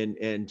morning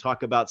and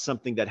talk about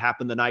something that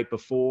happened the night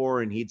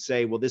before. And he'd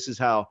say, well, this is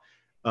how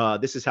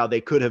they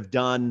could have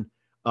done,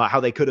 how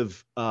they could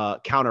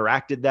have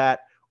counteracted that,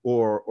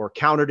 or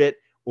countered it,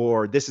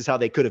 or this is how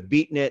they could have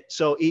beaten it.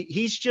 So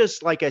he's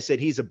just, like I said,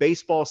 he's a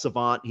baseball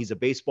savant. He's a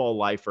baseball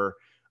lifer.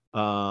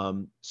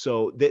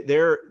 So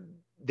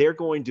they're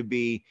going to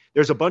be,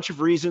 there's a bunch of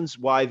reasons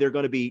why they're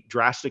going to be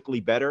drastically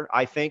better,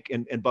 I think.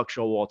 And Buck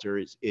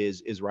Showalter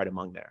is right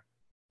among there.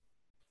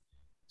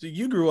 So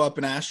you grew up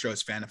an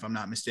Astros fan, if I'm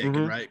not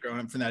mistaken, right? Growing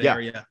up from that Yeah.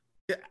 area.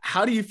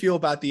 How do you feel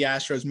about the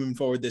Astros moving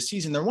forward this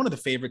season? They're one of the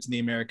favorites in the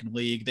American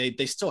League.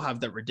 They still have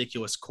that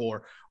ridiculous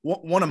core.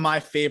 One of my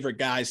favorite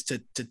guys to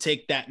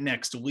take that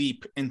next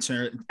leap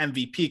into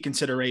MVP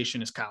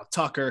consideration is Kyle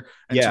Tucker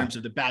in terms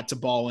of the bat to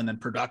ball and then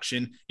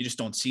production. You just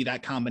don't see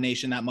that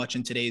combination that much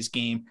in today's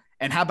game.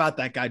 And how about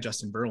that guy,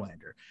 Justin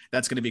Verlander?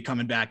 That's going to be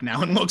coming back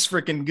now and looks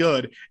freaking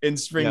good in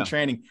spring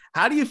training.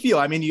 How do you feel?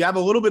 I mean, you have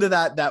a little bit of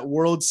that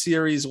World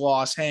Series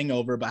loss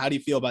hangover, but how do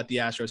you feel about the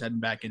Astros heading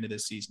back into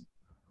this season?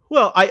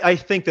 Well, I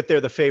think that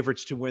they're the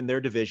favorites to win their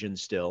division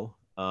still.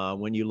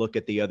 When you look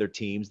at the other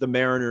teams, the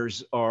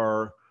Mariners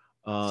are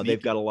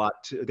they've got a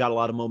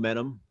lot of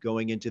momentum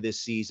going into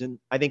this season.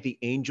 I think the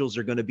Angels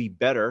are going to be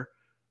better.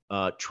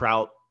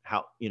 Trout,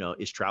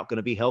 is Trout going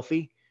to be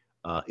healthy?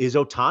 Is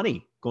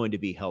Ohtani going to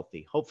be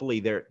healthy? Hopefully,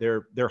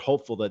 they're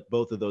hopeful that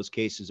both of those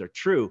cases are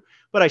true.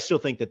 But I still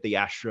think that the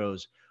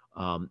Astros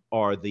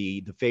are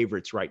the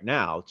favorites right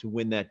now to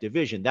win that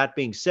division. That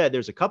being said,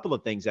 there's a couple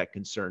of things that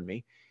concern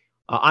me.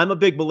 I'm a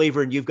big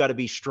believer in you've got to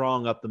be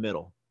strong up the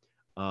middle.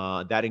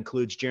 That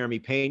includes Jeremy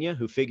Pena,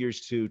 who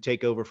figures to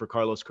take over for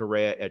Carlos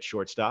Correa at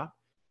shortstop.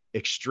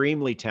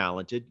 Extremely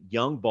talented,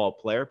 young ball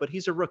player, but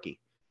he's a rookie.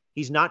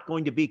 He's not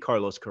going to be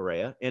Carlos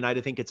Correa, and I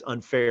think it's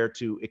unfair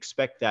to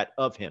expect that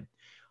of him.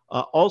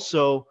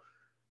 Also,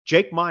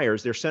 Jake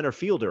Myers, their center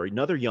fielder,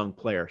 another young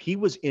player, he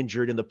was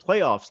injured in the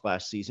playoffs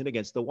last season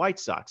against the White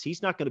Sox.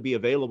 He's not going to be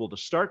available to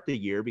start the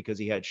year because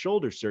he had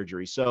shoulder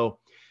surgery. So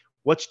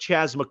what's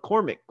Chas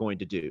McCormick going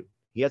to do?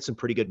 He had some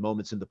pretty good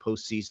moments in the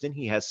postseason.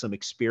 He has some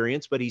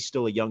experience, but he's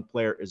still a young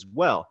player as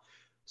well.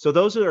 So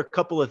those are a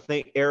couple of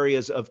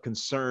areas of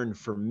concern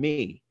for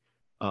me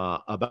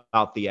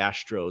about the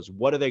Astros.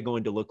 What are they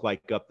going to look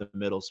like up the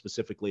middle,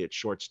 specifically at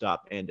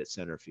shortstop and at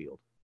center field?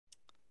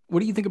 What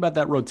do you think about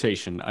that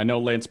rotation? I know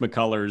Lance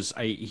McCullers,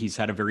 he's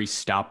had a very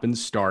stop and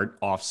start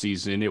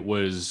offseason. It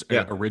was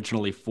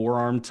originally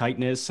forearm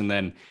tightness, and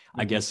then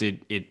I guess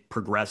it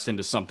progressed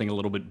into something a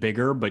little bit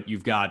bigger. But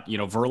you've got,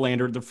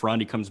 Verlander at the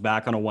front. He comes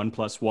back on a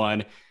 1+1.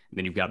 And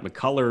then you've got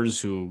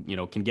McCullers who,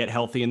 can get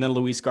healthy. And then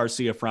Luis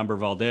Garcia, Framber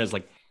Valdez.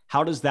 Like,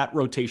 how does that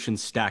rotation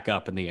stack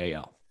up in the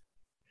AL?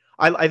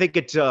 I think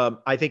it's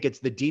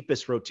the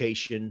deepest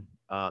rotation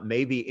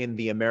maybe in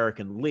the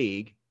American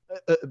League.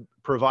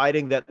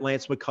 Providing that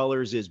Lance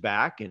McCullers is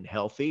back and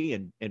healthy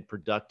and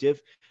productive.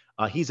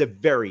 He's a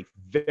very,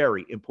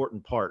 very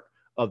important part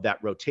of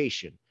that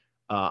rotation.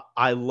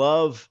 I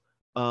love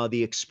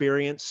the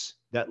experience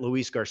that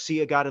Luis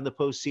Garcia got in the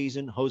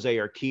postseason. Jose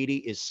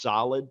Urquidy is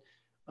solid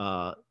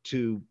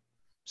to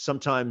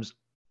sometimes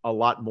a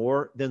lot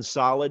more than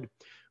solid.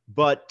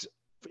 But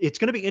it's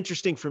going to be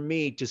interesting for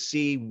me to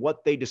see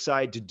what they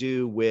decide to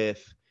do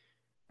with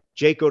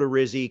Jake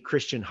Odorizzi,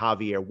 Christian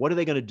Javier. What are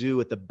they going to do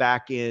at the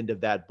back end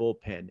of that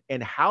bullpen?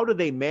 And how do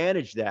they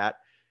manage that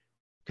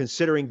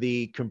considering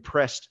the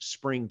compressed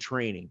spring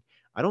training?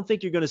 I don't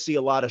think you're going to see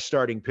a lot of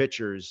starting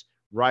pitchers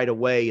right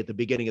away at the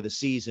beginning of the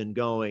season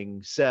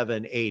going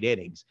 7, 8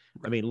 innings.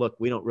 I mean, look,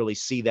 we don't really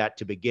see that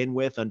to begin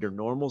with under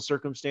normal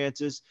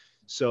circumstances.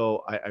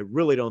 So I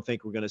really don't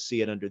think we're going to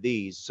see it under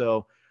these.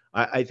 So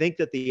I think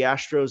that the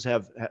Astros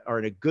are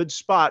in a good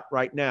spot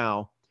right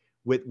now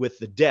with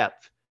the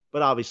depth.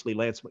 But obviously,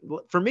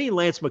 for me,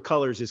 Lance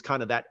McCullers is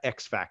kind of that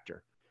X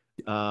factor.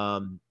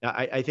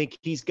 I think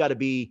he's got to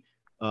be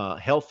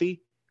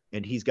healthy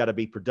and he's got to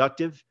be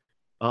productive.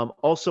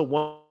 Also,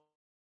 one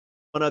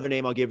other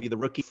name I'll give you, the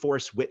rookie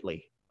Forrest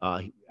Whitley.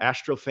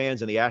 Astro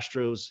fans and the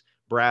Astros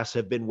brass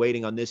have been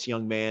waiting on this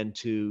young man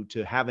to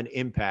have an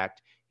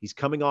impact. He's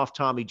coming off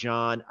Tommy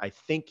John. I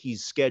think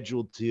he's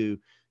scheduled to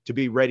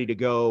be ready to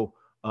go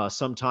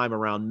sometime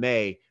around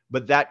May.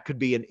 But that could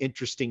be an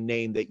interesting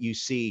name that you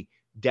see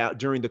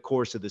during the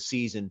course of the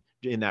season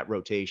in that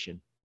rotation.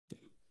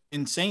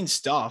 Insane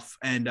stuff.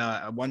 And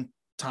one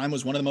time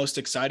was one of the most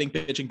exciting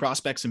pitching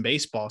prospects in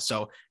baseball.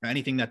 So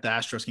anything that the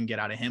Astros can get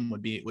out of him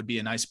would be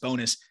a nice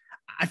bonus.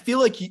 I feel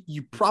like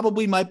you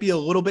probably might be a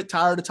little bit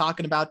tired of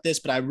talking about this,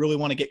 but I really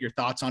want to get your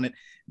thoughts on it.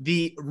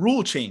 The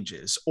rule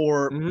changes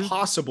or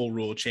possible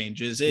rule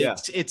changes.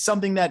 It's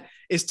something that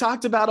is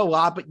talked about a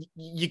lot, but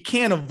you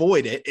can't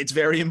avoid it. It's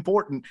very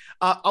important.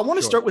 I want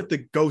to start with the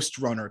ghost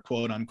runner,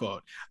 quote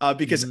unquote,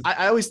 because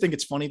I always think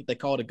it's funny that they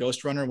call it a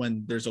ghost runner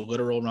when there's a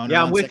literal runner.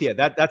 Yeah, I'm with you.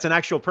 That's an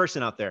actual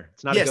person out there.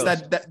 It's not a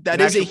ghost.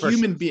 that is a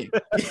human being.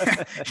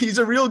 He's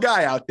a real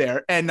guy out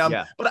there. And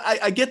but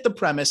I get the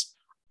premise.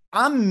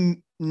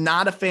 I'm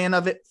not a fan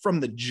of it from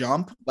the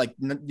jump, like,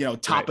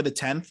 top of the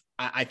 10th.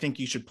 I think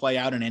you should play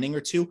out an inning or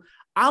two.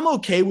 I'm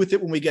okay with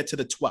it when we get to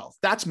the 12th.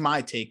 That's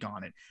my take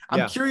on it.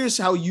 I'm curious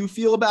how you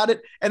feel about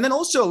it. And then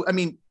also, I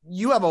mean,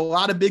 you have a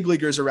lot of big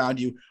leaguers around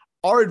you.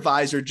 Our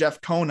advisor, Jeff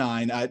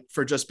Conine,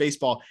 for Just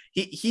Baseball,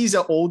 he's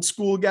an old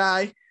school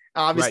guy,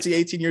 obviously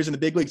 18 years in the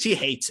big leagues. He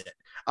hates it.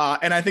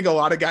 And I think a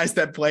lot of guys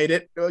that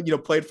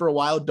played for a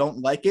while don't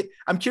like it.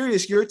 I'm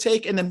curious your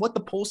take, and then what the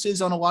pulse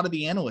is on a lot of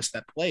the analysts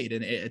that played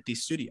at the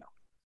studio.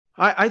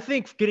 I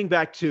think getting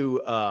back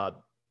to,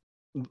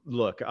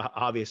 look,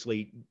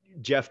 obviously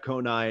Jeff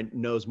Conine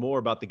knows more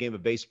about the game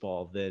of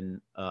baseball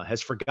than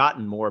has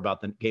forgotten more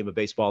about the game of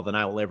baseball than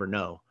I will ever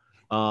know.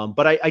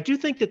 But I do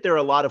think that there are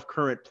a lot of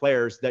current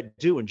players that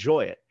do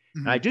enjoy it.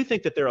 And I do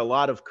think that there are a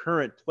lot of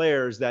current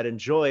players that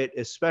enjoy it,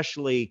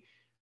 especially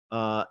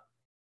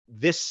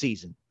this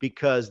season,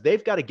 because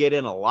they've got to get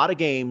in a lot of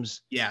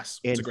games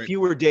in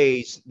fewer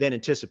days than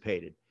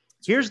anticipated.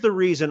 Here's the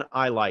reason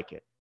I like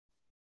it.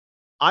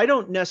 I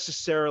don't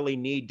necessarily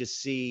need to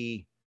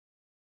see,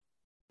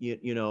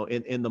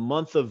 in the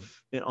month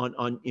of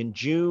in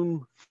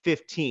June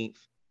 15th,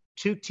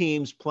 two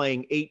teams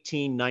playing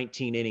 18,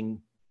 19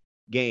 inning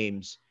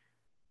games,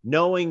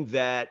 knowing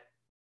that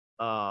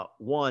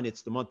one,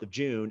 it's the month of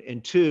June,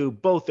 and two,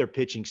 both their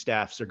pitching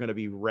staffs are going to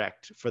be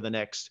wrecked for the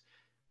next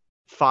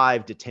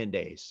 5 to 10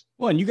 days.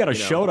 Well, and you got a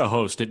show to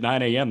host at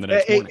 9 a.m. the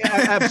next morning.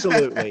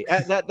 Absolutely.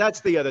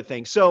 That's the other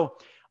thing. So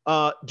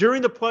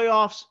during the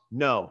playoffs,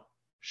 no.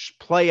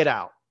 Play it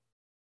out.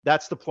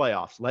 That's the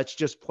playoffs. Let's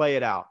just play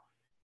it out.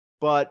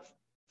 But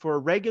for a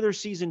regular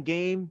season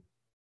game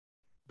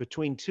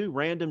between two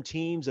random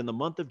teams in the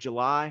month of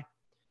July, I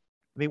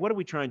mean, what are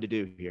we trying to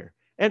do here?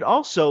 And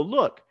also,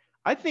 look,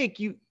 I think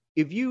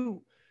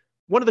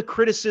one of the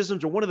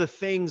criticisms or one of the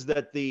things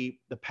that the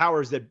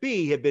powers that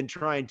be have been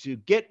trying to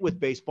get with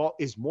baseball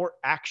is more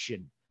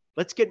action.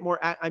 Let's get more.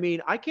 I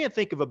mean, I can't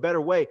think of a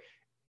better way.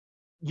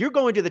 You're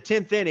going to the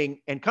 10th inning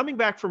and coming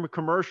back from a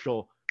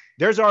commercial,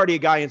 there's already a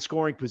guy in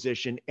scoring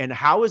position. And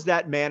how is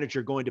that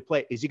manager going to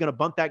play? Is he going to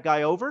bunt that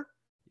guy over?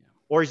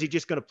 Or is he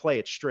just going to play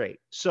it straight?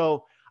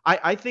 So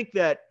I think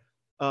that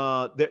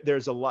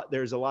there's a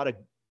lot of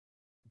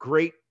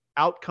great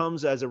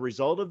outcomes as a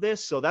result of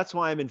this. So that's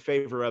why I'm in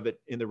favor of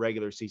it in the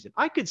regular season.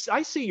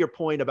 I see your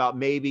point about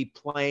maybe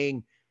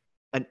playing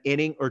an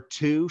inning or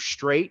two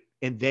straight,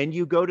 and then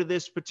you go to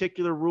this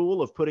particular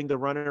rule of putting the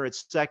runner at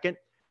second.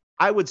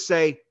 I would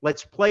say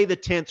let's play the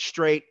 10th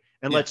straight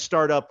and Yeah. let's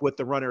start up with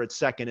the runner at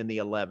second in the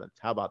 11th.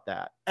 How about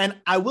that? And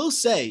I will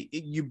say,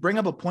 you bring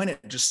up a point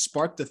that just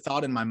sparked the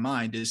thought in my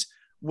mind is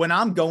when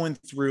I'm going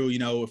through,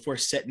 if we're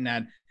sitting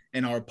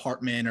in our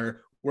apartment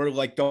or we're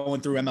like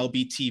going through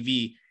MLB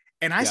TV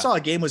and I saw a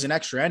game was in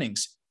extra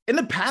innings. In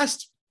the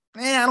past,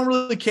 I don't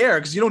really care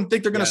because you don't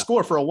think they're going to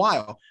score for a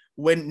while.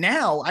 When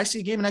now I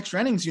see a game in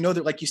extra innings,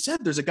 that, like you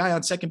said, there's a guy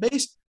on second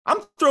base. I'm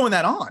throwing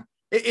that on.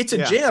 It's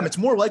a jam. It's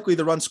more likely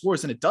the run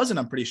scores than it doesn't.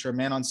 I'm pretty sure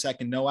man on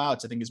second, no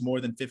outs, I think is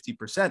more than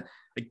 50%.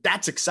 Like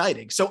that's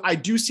exciting. So I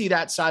do see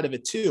that side of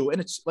it too.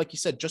 And it's like you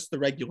said, just the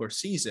regular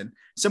season,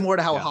 similar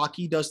to how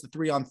hockey does the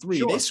 3-on-3.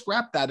 Sure. They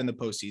scrap that in the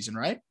postseason,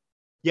 right?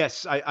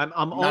 Yes. I'm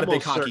not a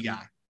big hockey certain.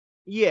 Guy.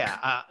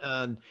 Yeah.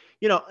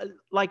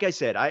 Like I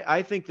said,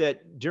 I think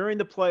that during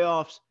the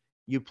playoffs,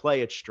 you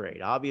play it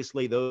straight.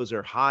 Obviously those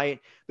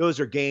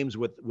are games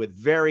with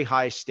very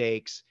high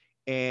stakes.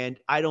 And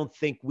I don't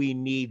think we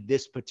need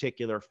this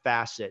particular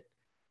facet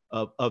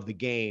of the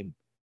game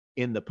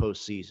in the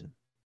postseason.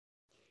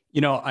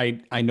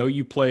 I know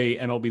you play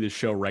MLB The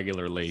Show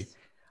regularly.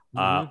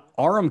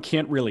 Aram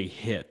can't really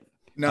hit.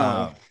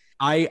 No.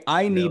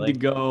 I need to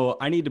go.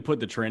 I need to put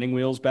the training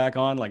wheels back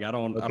on. Like I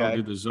don't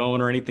do the zone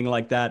or anything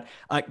like that.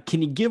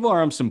 Can you give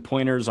Aram some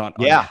pointers on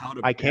how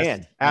to? I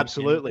can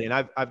absolutely, and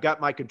I've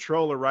got my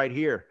controller right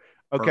here.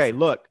 Okay,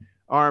 look,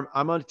 Aram,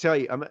 I'm going to tell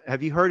you.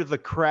 Have you heard of the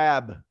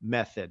crab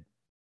method?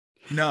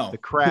 No. The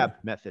crab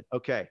method.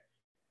 Okay.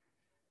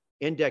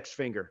 Index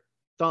finger,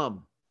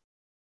 thumb,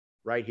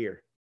 right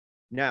here.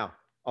 Now,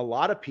 a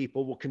lot of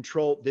people will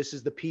control. This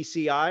is the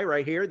PCI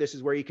right here. This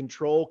is where you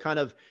control kind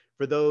of,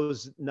 for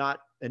those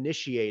not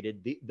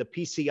initiated, the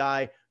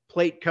PCI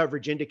plate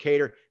coverage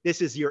indicator.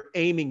 This is your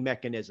aiming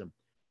mechanism.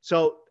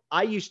 So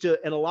I used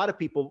to, and a lot of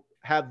people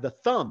have the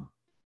thumb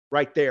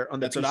right there on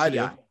the PCI. What I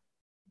do.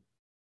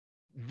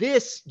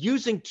 This,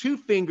 using two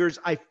fingers,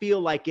 I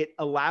feel like it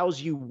allows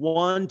you,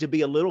 one, to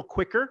be a little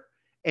quicker,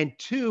 and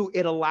two,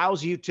 it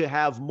allows you to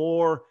have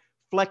more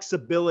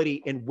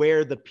flexibility in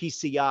where the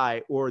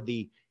PCI or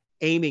the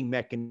aiming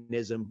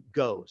mechanism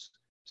goes.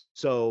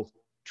 So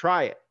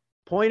try it.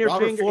 Pointer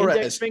finger, Flores.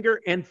 Index finger,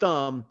 and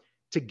thumb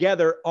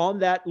together on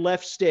that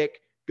left stick,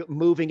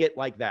 moving it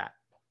like that.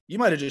 You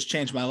might have just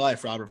changed my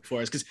life, Robert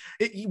Flores, because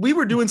we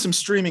were doing some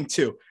streaming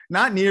too.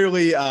 Not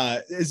nearly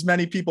as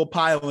many people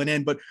piling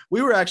in, but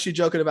we were actually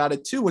joking about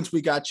it too. Once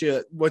we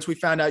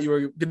found out you were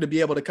going to be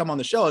able to come on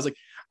the show, I was like,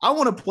 I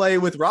want to play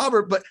with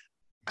Robert, but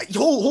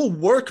he'll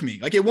work me.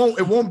 Like it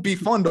won't be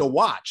fun to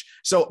watch.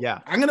 So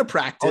I'm going to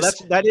practice.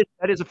 Oh,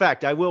 that is a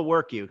fact. I will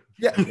work you.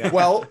 Yeah.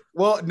 Well,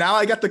 now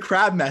I got the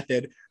crab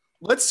method.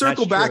 Let's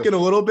circle back in a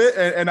little bit,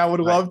 and I would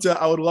love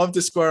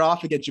to square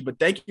off against you. But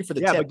thank you for the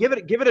tip.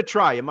 But give it a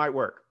try. It might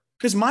work.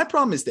 Because my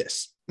problem is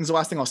this. This is the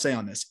last thing I'll say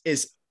on this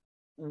is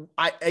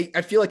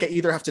I feel like I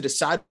either have to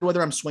decide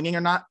whether I'm swinging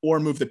or not, or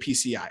move the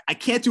PCI. I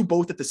can't do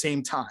both at the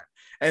same time.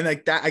 And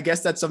like that, I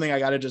guess that's something I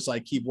got to just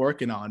like keep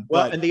working on.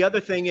 Well, and the other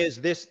thing is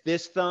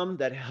this thumb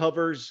that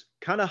hovers,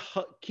 kind of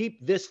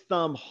keep this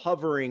thumb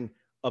hovering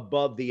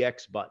above the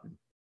X button.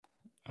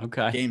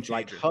 Okay. Game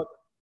changer. Like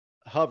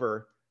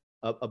hover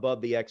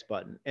above the X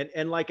button.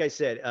 And like I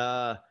said,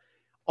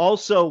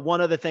 also one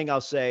other thing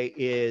I'll say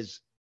is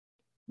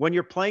when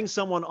you're playing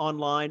someone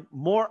online,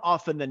 more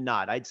often than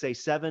not, I'd say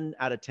 7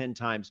 out of 10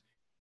 times,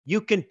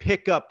 you can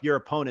pick up your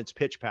opponent's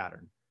pitch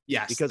pattern.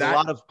 Yes. Because a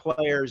lot of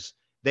players,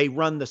 they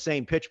run the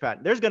same pitch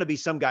pattern. There's going to be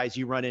some guys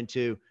you run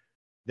into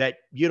that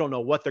you don't know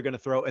what they're going to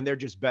throw, and they're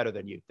just better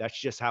than you. That's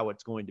just how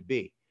it's going to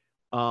be.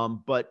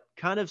 But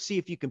kind of see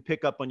if you can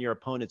pick up on your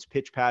opponent's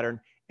pitch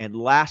pattern. And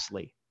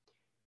lastly,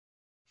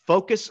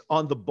 focus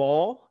on the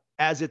ball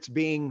as it's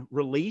being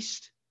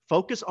released.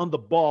 Focus on the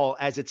ball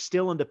as it's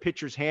still in the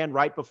pitcher's hand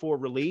right before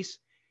release.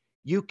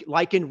 You,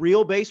 like in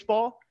real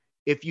baseball,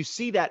 if you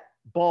see that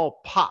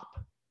ball pop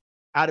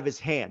out of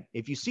his hand,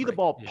 if you see the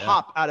ball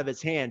pop out of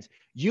his hands,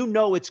 you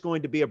know it's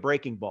going to be a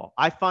breaking ball.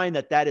 I find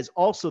that is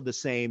also the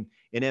same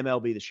in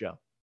MLB The Show.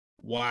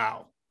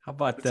 Wow. How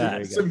about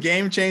that? Some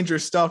game changer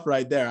stuff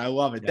right there. I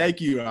love it. Yeah.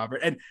 Thank you,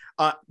 Robert. And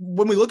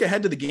when we look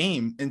ahead to the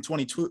game in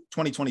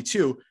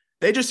 2022,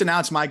 they just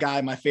announced my guy,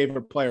 my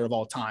favorite player of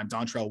all time,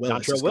 Dontrelle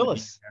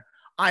Willis.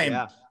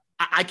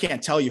 I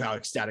can't tell you how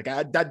ecstatic.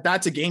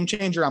 That's a game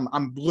changer.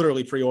 I'm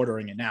literally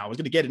pre-ordering it now. I was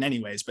going to get it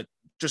anyways, but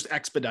just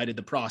expedited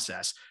the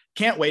process.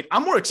 Can't wait.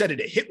 I'm more excited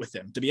to hit with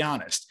him, to be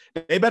honest.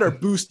 They better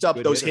boost up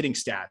those hitting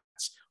stats,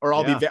 or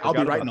I'll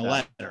be writing a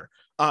letter.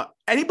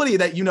 Anybody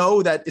that you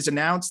know that is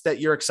announced that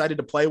you're excited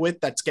to play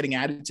with that's getting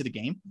added to the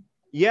game?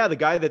 Yeah, the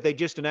guy that they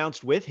just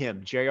announced with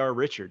him, J.R.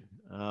 Richard.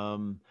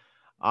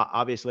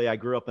 Obviously, I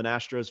grew up an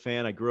Astros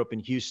fan. I grew up in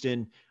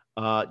Houston.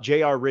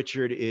 J.R.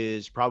 Richard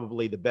is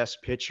probably the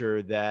best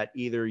pitcher that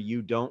either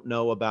you don't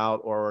know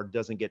about or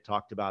doesn't get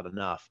talked about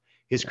enough.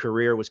 His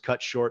career was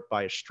cut short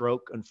by a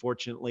stroke,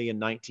 unfortunately, in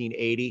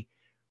 1980.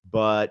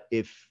 But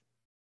if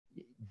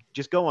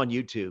just go on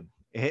YouTube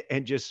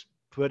and just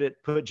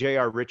put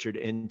J.R. Richard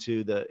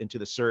into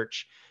the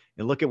search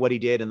and look at what he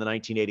did in the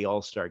 1980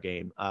 All-Star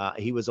game.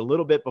 He was a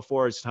little bit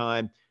before his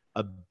time,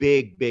 a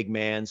big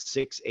man,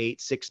 6'8",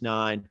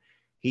 6'9".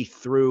 He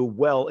threw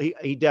well.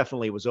 He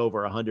definitely was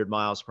over 100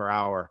 miles per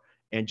hour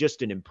and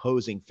just an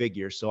imposing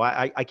figure. So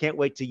I can't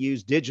wait to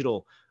use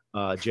digital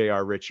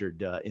J.R.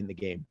 Richard in the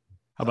game.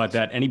 How about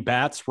that? Any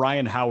bats?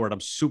 Ryan Howard.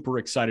 I'm super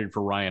excited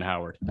for Ryan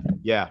Howard.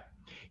 Yeah.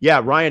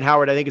 Ryan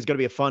Howard, I think, is going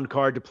to be a fun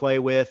card to play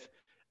with.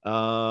 Who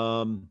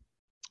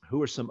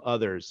are some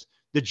others?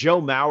 The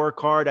Joe Mauer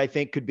card, I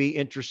think, could be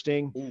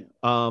interesting.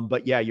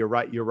 But yeah, you're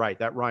right.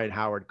 That Ryan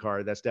Howard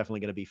card, that's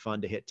definitely going to be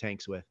fun to hit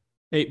tanks with.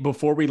 Hey,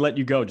 before we let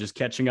you go, just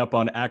catching up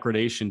on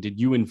accreditation, did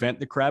you invent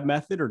the crab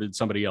method or did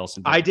somebody else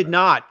invent it? I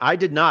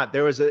did not.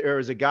 There was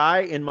a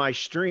guy in my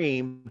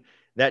stream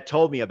that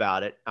told me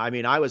about it. I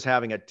mean, I was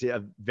having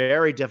a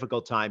very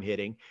difficult time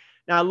hitting.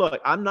 Now,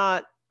 look, I'm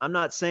not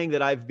saying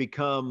that I've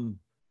become,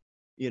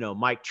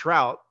 Mike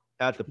Trout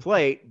at the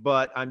plate,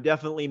 but I'm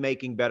definitely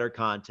making better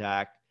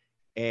contact.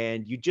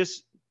 And you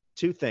just,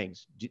 two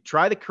things: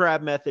 try the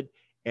crab method,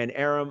 and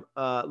Aram,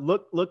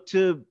 look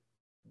to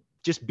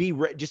just be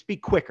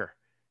quicker.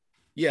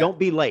 Yeah. Don't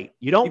be late.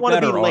 You don't want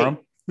to be late.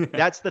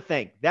 That's the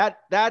thing.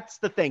 That's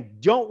the thing.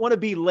 Don't want to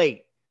be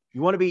late.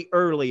 You want to be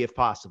early if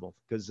possible,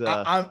 because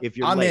if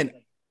you're late.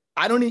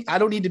 I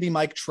don't need to be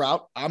Mike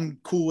Trout. I'm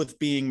cool with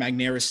being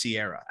Magneuris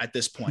Sierra at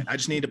this point. I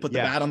just need to put the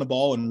bat on the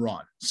ball and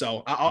run.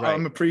 So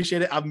I'm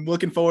appreciate it. I'm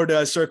looking forward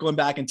to circling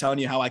back and telling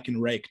you how I can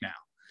rake now.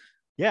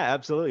 Yeah,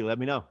 absolutely. Let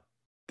me know.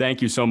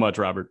 Thank you so much,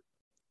 Robert.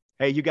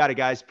 Hey, you got it,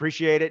 guys.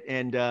 Appreciate it,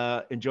 and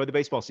enjoy the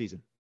baseball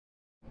season.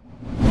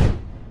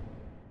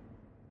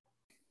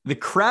 The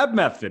crab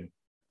method.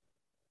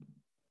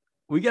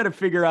 We got to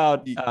figure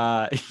out.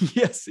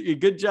 Yes,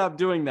 good job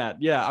doing that.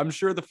 Yeah, I'm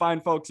sure the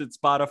fine folks at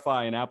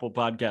Spotify and Apple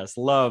Podcasts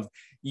love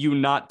you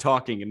not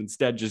talking and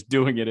instead just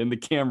doing it in the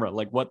camera,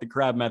 like what the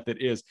crab method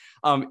is.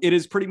 It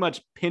is pretty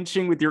much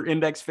pinching with your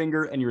index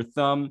finger and your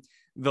thumb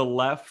the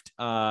left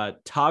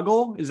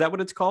toggle. Is that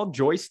what it's called?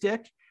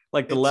 Joystick?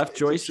 Like the left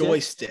joystick?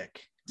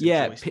 Joystick.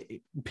 Yeah,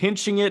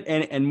 pinching it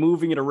and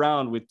moving it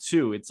around with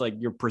two. It's like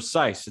you're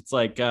precise. It's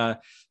like, I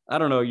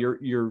don't know,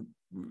 you're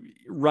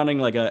running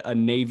like a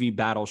Navy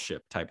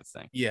battleship type of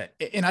thing. Yeah.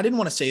 And I didn't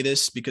want to say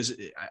this because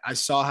I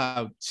saw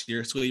how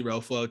seriously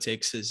Roflo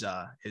takes his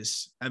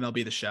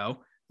MLB The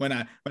Show. When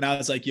I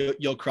was like,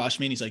 you'll crush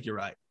me. And he's like, you're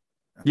right.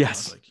 And yes. I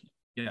was like,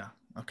 yeah.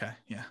 Okay.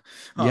 Yeah.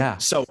 Yeah.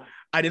 So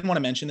I didn't want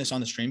to mention this on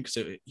the stream because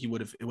it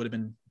would have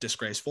been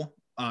disgraceful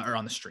or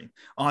on the stream,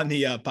 on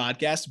the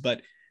podcast.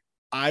 But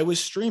I was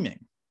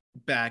streaming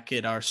back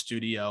at our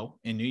studio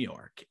in New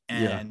York,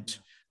 and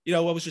I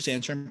was just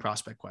answering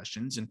prospect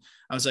questions, and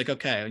I was like,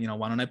 okay,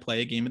 why don't I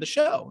play a game of the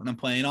show? And I'm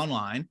playing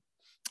online,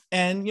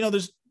 and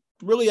there's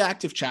really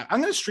active chat. I'm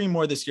going to stream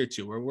more this year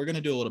too. We're going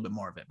to do a little bit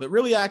more of it, but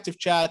really active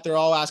chat. They're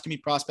all asking me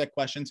prospect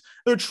questions.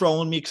 They're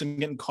trolling me because I'm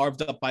getting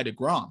carved up by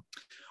DeGrom.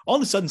 All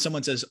of a sudden,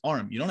 someone says,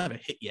 "Arm, you don't have a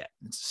hit yet.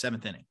 It's the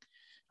seventh inning."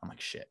 I'm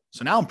like, shit.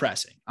 So now I'm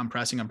pressing. I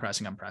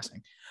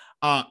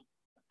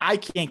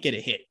can't get a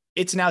hit.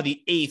 It's now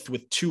the eighth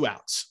with 2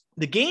 outs.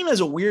 The game is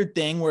a weird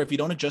thing where if you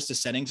don't adjust the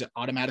settings, it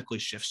automatically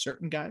shifts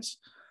certain guys.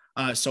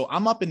 So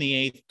I'm up in the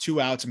eighth,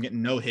 2 outs. I'm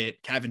getting no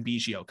hit. Kevin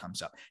Biggio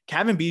comes up.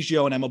 Kevin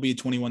Biggio and MLB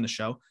 21 The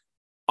Show,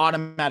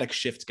 automatic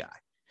shift guy.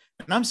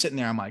 And I'm sitting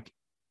there. I'm like,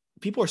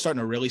 people are starting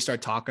to really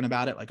start talking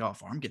about it. Like, oh,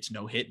 if Arm gets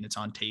no hit and it's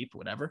on tape,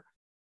 whatever.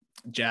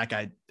 Jack,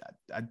 I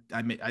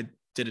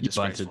did a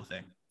disgraceful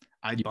thing.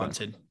 I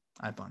bunted.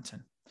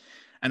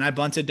 And I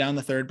bunted down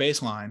the third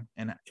baseline,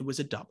 and it was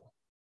a double.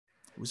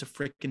 It was a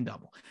freaking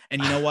double.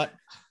 And you know what?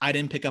 I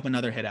didn't pick up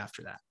another hit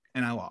after that,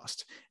 and I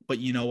lost. But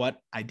you know what?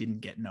 I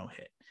didn't get no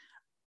hit.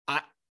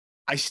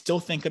 I still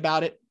think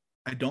about it.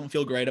 I don't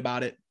feel great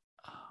about it.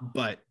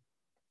 But,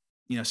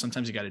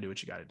 sometimes you got to do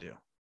what you got to do.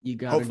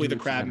 Hopefully the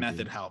crab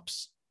method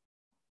helps.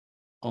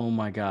 Oh,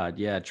 my God.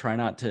 Yeah, try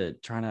not to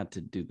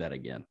do that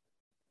again.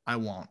 I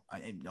won't.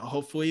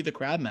 Hopefully the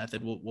crab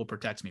method will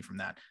protect me from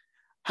that.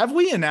 Have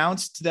we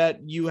announced that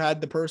you had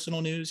the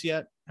personal news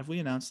yet? Have we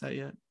announced that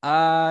yet?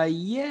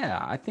 Yeah,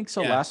 I think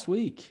so. Yeah. Last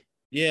week.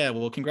 Yeah.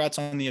 Well, congrats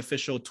on the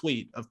official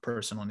tweet of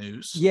personal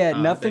news. Yeah.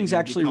 Nothing's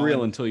actually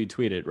real until you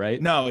tweet it,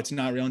 right? No, it's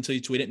not real until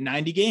you tweet it.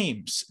 90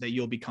 games that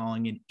you'll be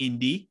calling in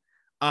Indy.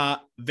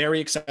 Very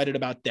excited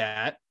about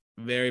that.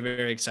 Very,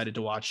 very excited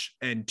to watch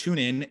and tune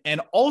in, and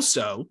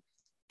also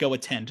go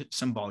attend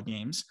some ball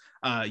games.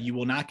 You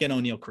will not get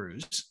O'Neal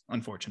Cruz,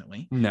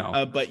 unfortunately.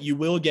 No. But you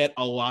will get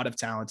a lot of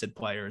talented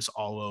players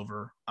all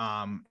over,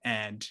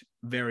 and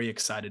very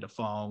excited to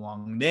follow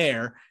along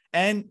there.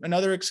 And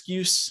another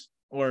excuse,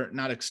 or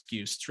not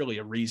excuse, it's really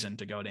a reason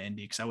to go to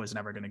Indy because I was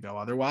never going to go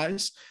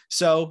otherwise.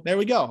 So there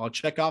we go. I'll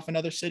check off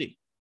another city.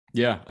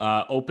 Yeah.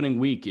 Opening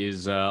week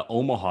is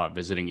Omaha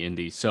visiting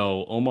Indy.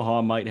 So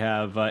Omaha might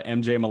have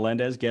MJ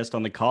Melendez guest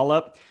on the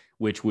call-up,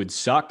 which would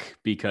suck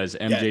because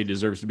MJ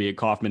deserves to be at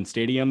Kauffman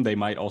Stadium. They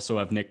might also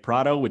have Nick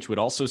Pratto, which would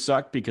also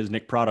suck because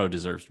Nick Pratto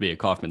deserves to be at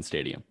Kauffman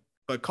Stadium.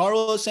 But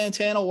Carlos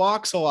Santana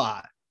walks a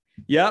lot.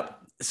 Yep.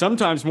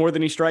 Sometimes more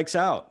than he strikes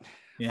out.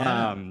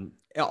 Yeah.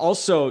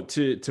 Also,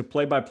 to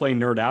play-by-play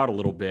nerd out a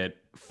little bit,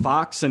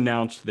 Fox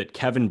announced that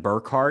Kevin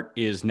Burkhardt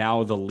is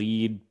now the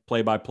lead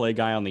play-by-play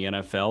guy on the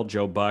NFL.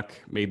 Joe Buck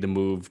made the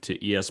move to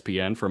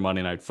ESPN for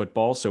Monday Night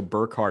Football. So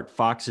Burkhart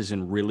Fox is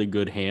in really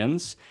good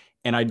hands.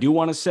 And I do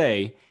want to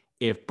say,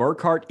 if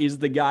Burkhart is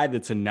the guy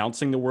that's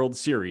announcing the World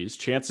Series,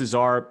 chances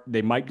are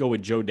they might go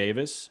with Joe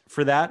Davis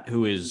for that,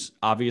 who is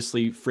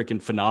obviously freaking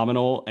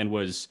phenomenal and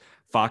was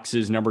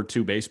Fox's number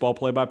 2 baseball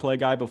play-by-play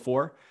guy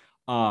before.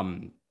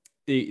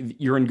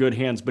 You're in good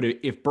hands. But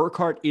if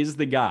Burkhart is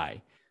the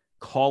guy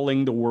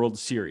calling the World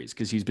Series,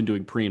 because he's been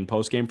doing pre and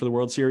post game for the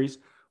World Series,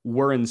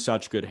 we're in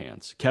such good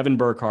hands. Kevin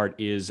Burkhardt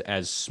is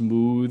as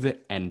smooth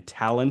and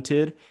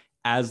talented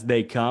as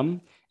they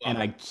come. And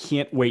I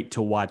can't wait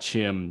to watch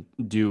him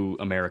do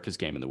America's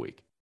Game of the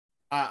Week.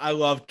 I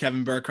love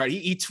Kevin Burkhardt.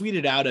 He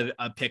tweeted out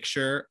a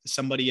picture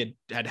somebody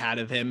had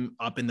of him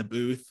up in the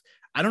booth.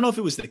 I don't know if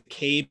it was the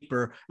Cape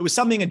or it was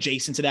something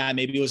adjacent to that.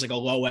 Maybe it was like a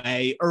low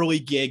A early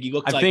gig. He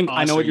looked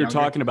I know what you're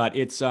talking about.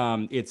 It's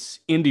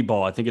indie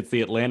ball. I think it's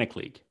the Atlantic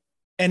League.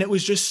 And it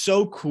was just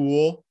so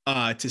cool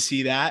to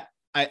see that.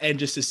 And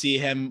just to see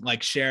him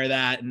like share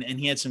that. And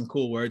he had some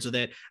cool words with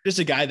it. Just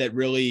a guy that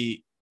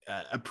really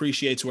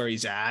appreciates where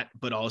he's at,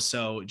 but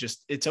also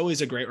just, it's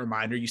always a great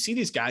reminder. You see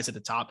these guys at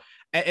the top,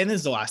 and this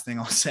is the last thing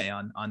I'll say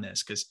on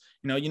this. Cause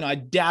you know, I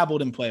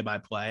dabbled in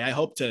play-by-play. I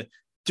hope to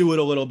do it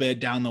a little bit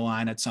down the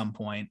line at some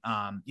point.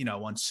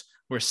 Once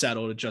we're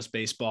settled at just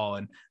baseball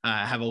and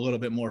have a little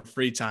bit more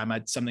free time.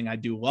 It's something I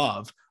do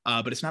love,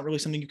 but it's not really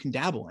something you can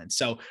dabble in.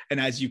 So, and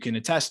as you can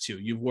attest to,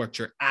 you've worked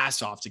your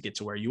ass off to get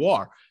to where you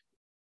are.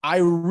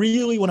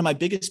 One of my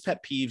biggest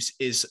pet peeves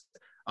is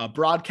a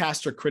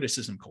broadcaster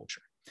criticism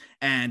culture.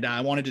 And I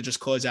wanted to just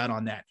close out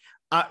on that.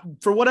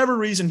 For whatever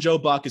reason, Joe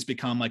Buck has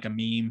become like a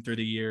meme through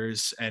the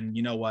years. And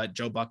you know what?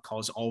 Joe Buck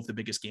calls all of the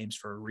biggest games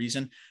for a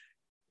reason.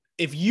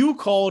 If you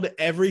called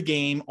every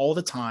game all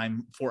the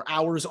time for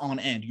hours on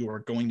end, you are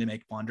going to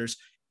make blunders.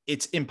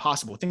 It's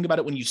impossible. Think about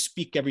it when you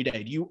speak every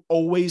day. Do you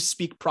always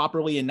speak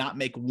properly and not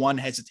make one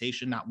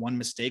hesitation, not one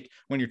mistake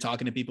when you're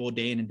talking to people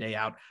day in and day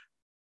out?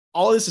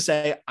 All this to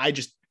say,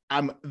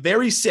 I'm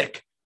very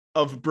sick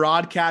of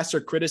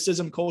broadcaster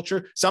criticism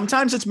culture.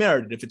 Sometimes it's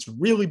merited if it's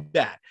really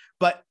bad,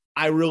 but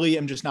I really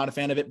am just not a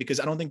fan of it because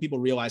I don't think people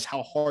realize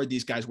how hard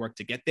these guys work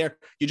to get there.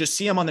 You just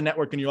see them on the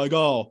network and you're like,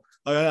 oh,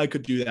 I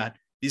could do that.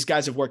 These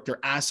guys have worked their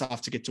ass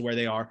off to get to where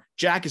they are.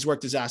 Jack has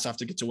worked his ass off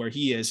to get to where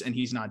he is, and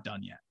he's not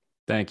done yet.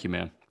 Thank you,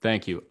 man.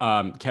 Thank you.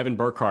 Kevin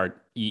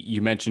Burkhardt,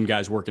 you mentioned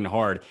guys working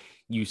hard.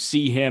 You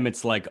see him,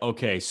 it's like,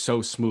 okay,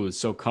 so smooth,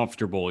 so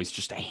comfortable. He's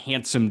just a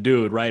handsome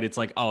dude, right? It's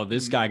like, oh,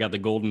 this guy got the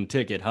golden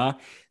ticket, huh?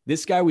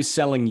 This guy was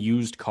selling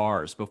used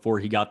cars before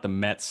he got the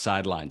Mets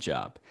sideline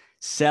job.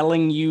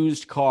 Selling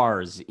used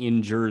cars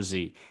in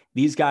Jersey.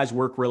 These guys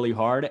work really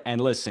hard.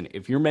 And listen,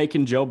 if you're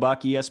making Joe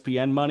Buck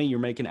ESPN money, you're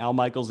making Al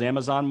Michaels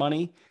Amazon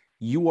money,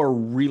 you are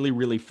really,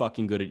 really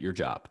fucking good at your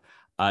job.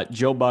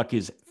 Joe Buck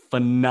is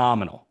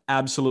phenomenal.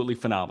 Absolutely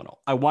phenomenal.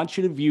 I want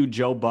you to view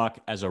Joe Buck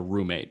as a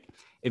roommate.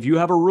 If you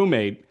have a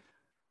roommate,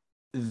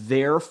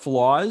 their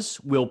flaws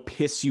will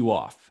piss you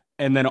off.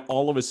 And then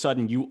all of a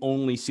sudden, you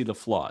only see the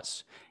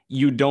flaws.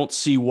 You don't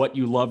see what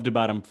you loved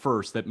about them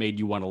first that made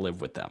you want to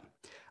live with them.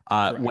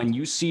 When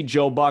you see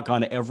Joe Buck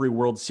on every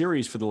World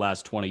Series for the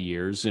last 20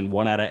 years and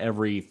 1 out of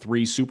every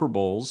 3 Super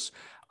Bowls,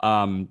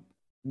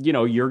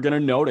 you're going to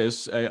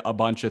notice a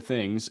bunch of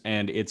things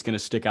and it's going to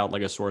stick out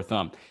like a sore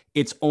thumb.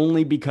 It's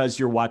only because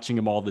you're watching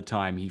him all the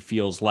time. He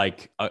feels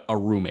like a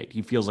roommate.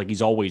 He feels like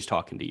he's always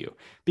talking to you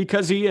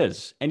because he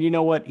is. And you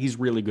know what? He's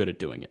really good at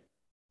doing it.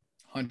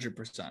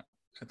 100%.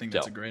 I think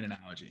that's a great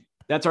analogy.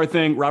 That's our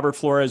thing. Robert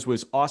Flores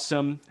was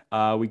awesome.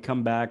 We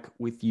come back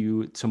with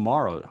you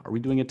tomorrow. Are we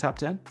doing a top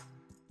 10?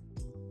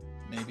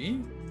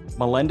 Maybe.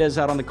 Melendez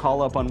out on the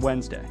call up on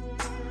Wednesday.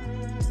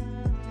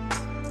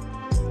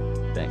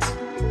 Thanks.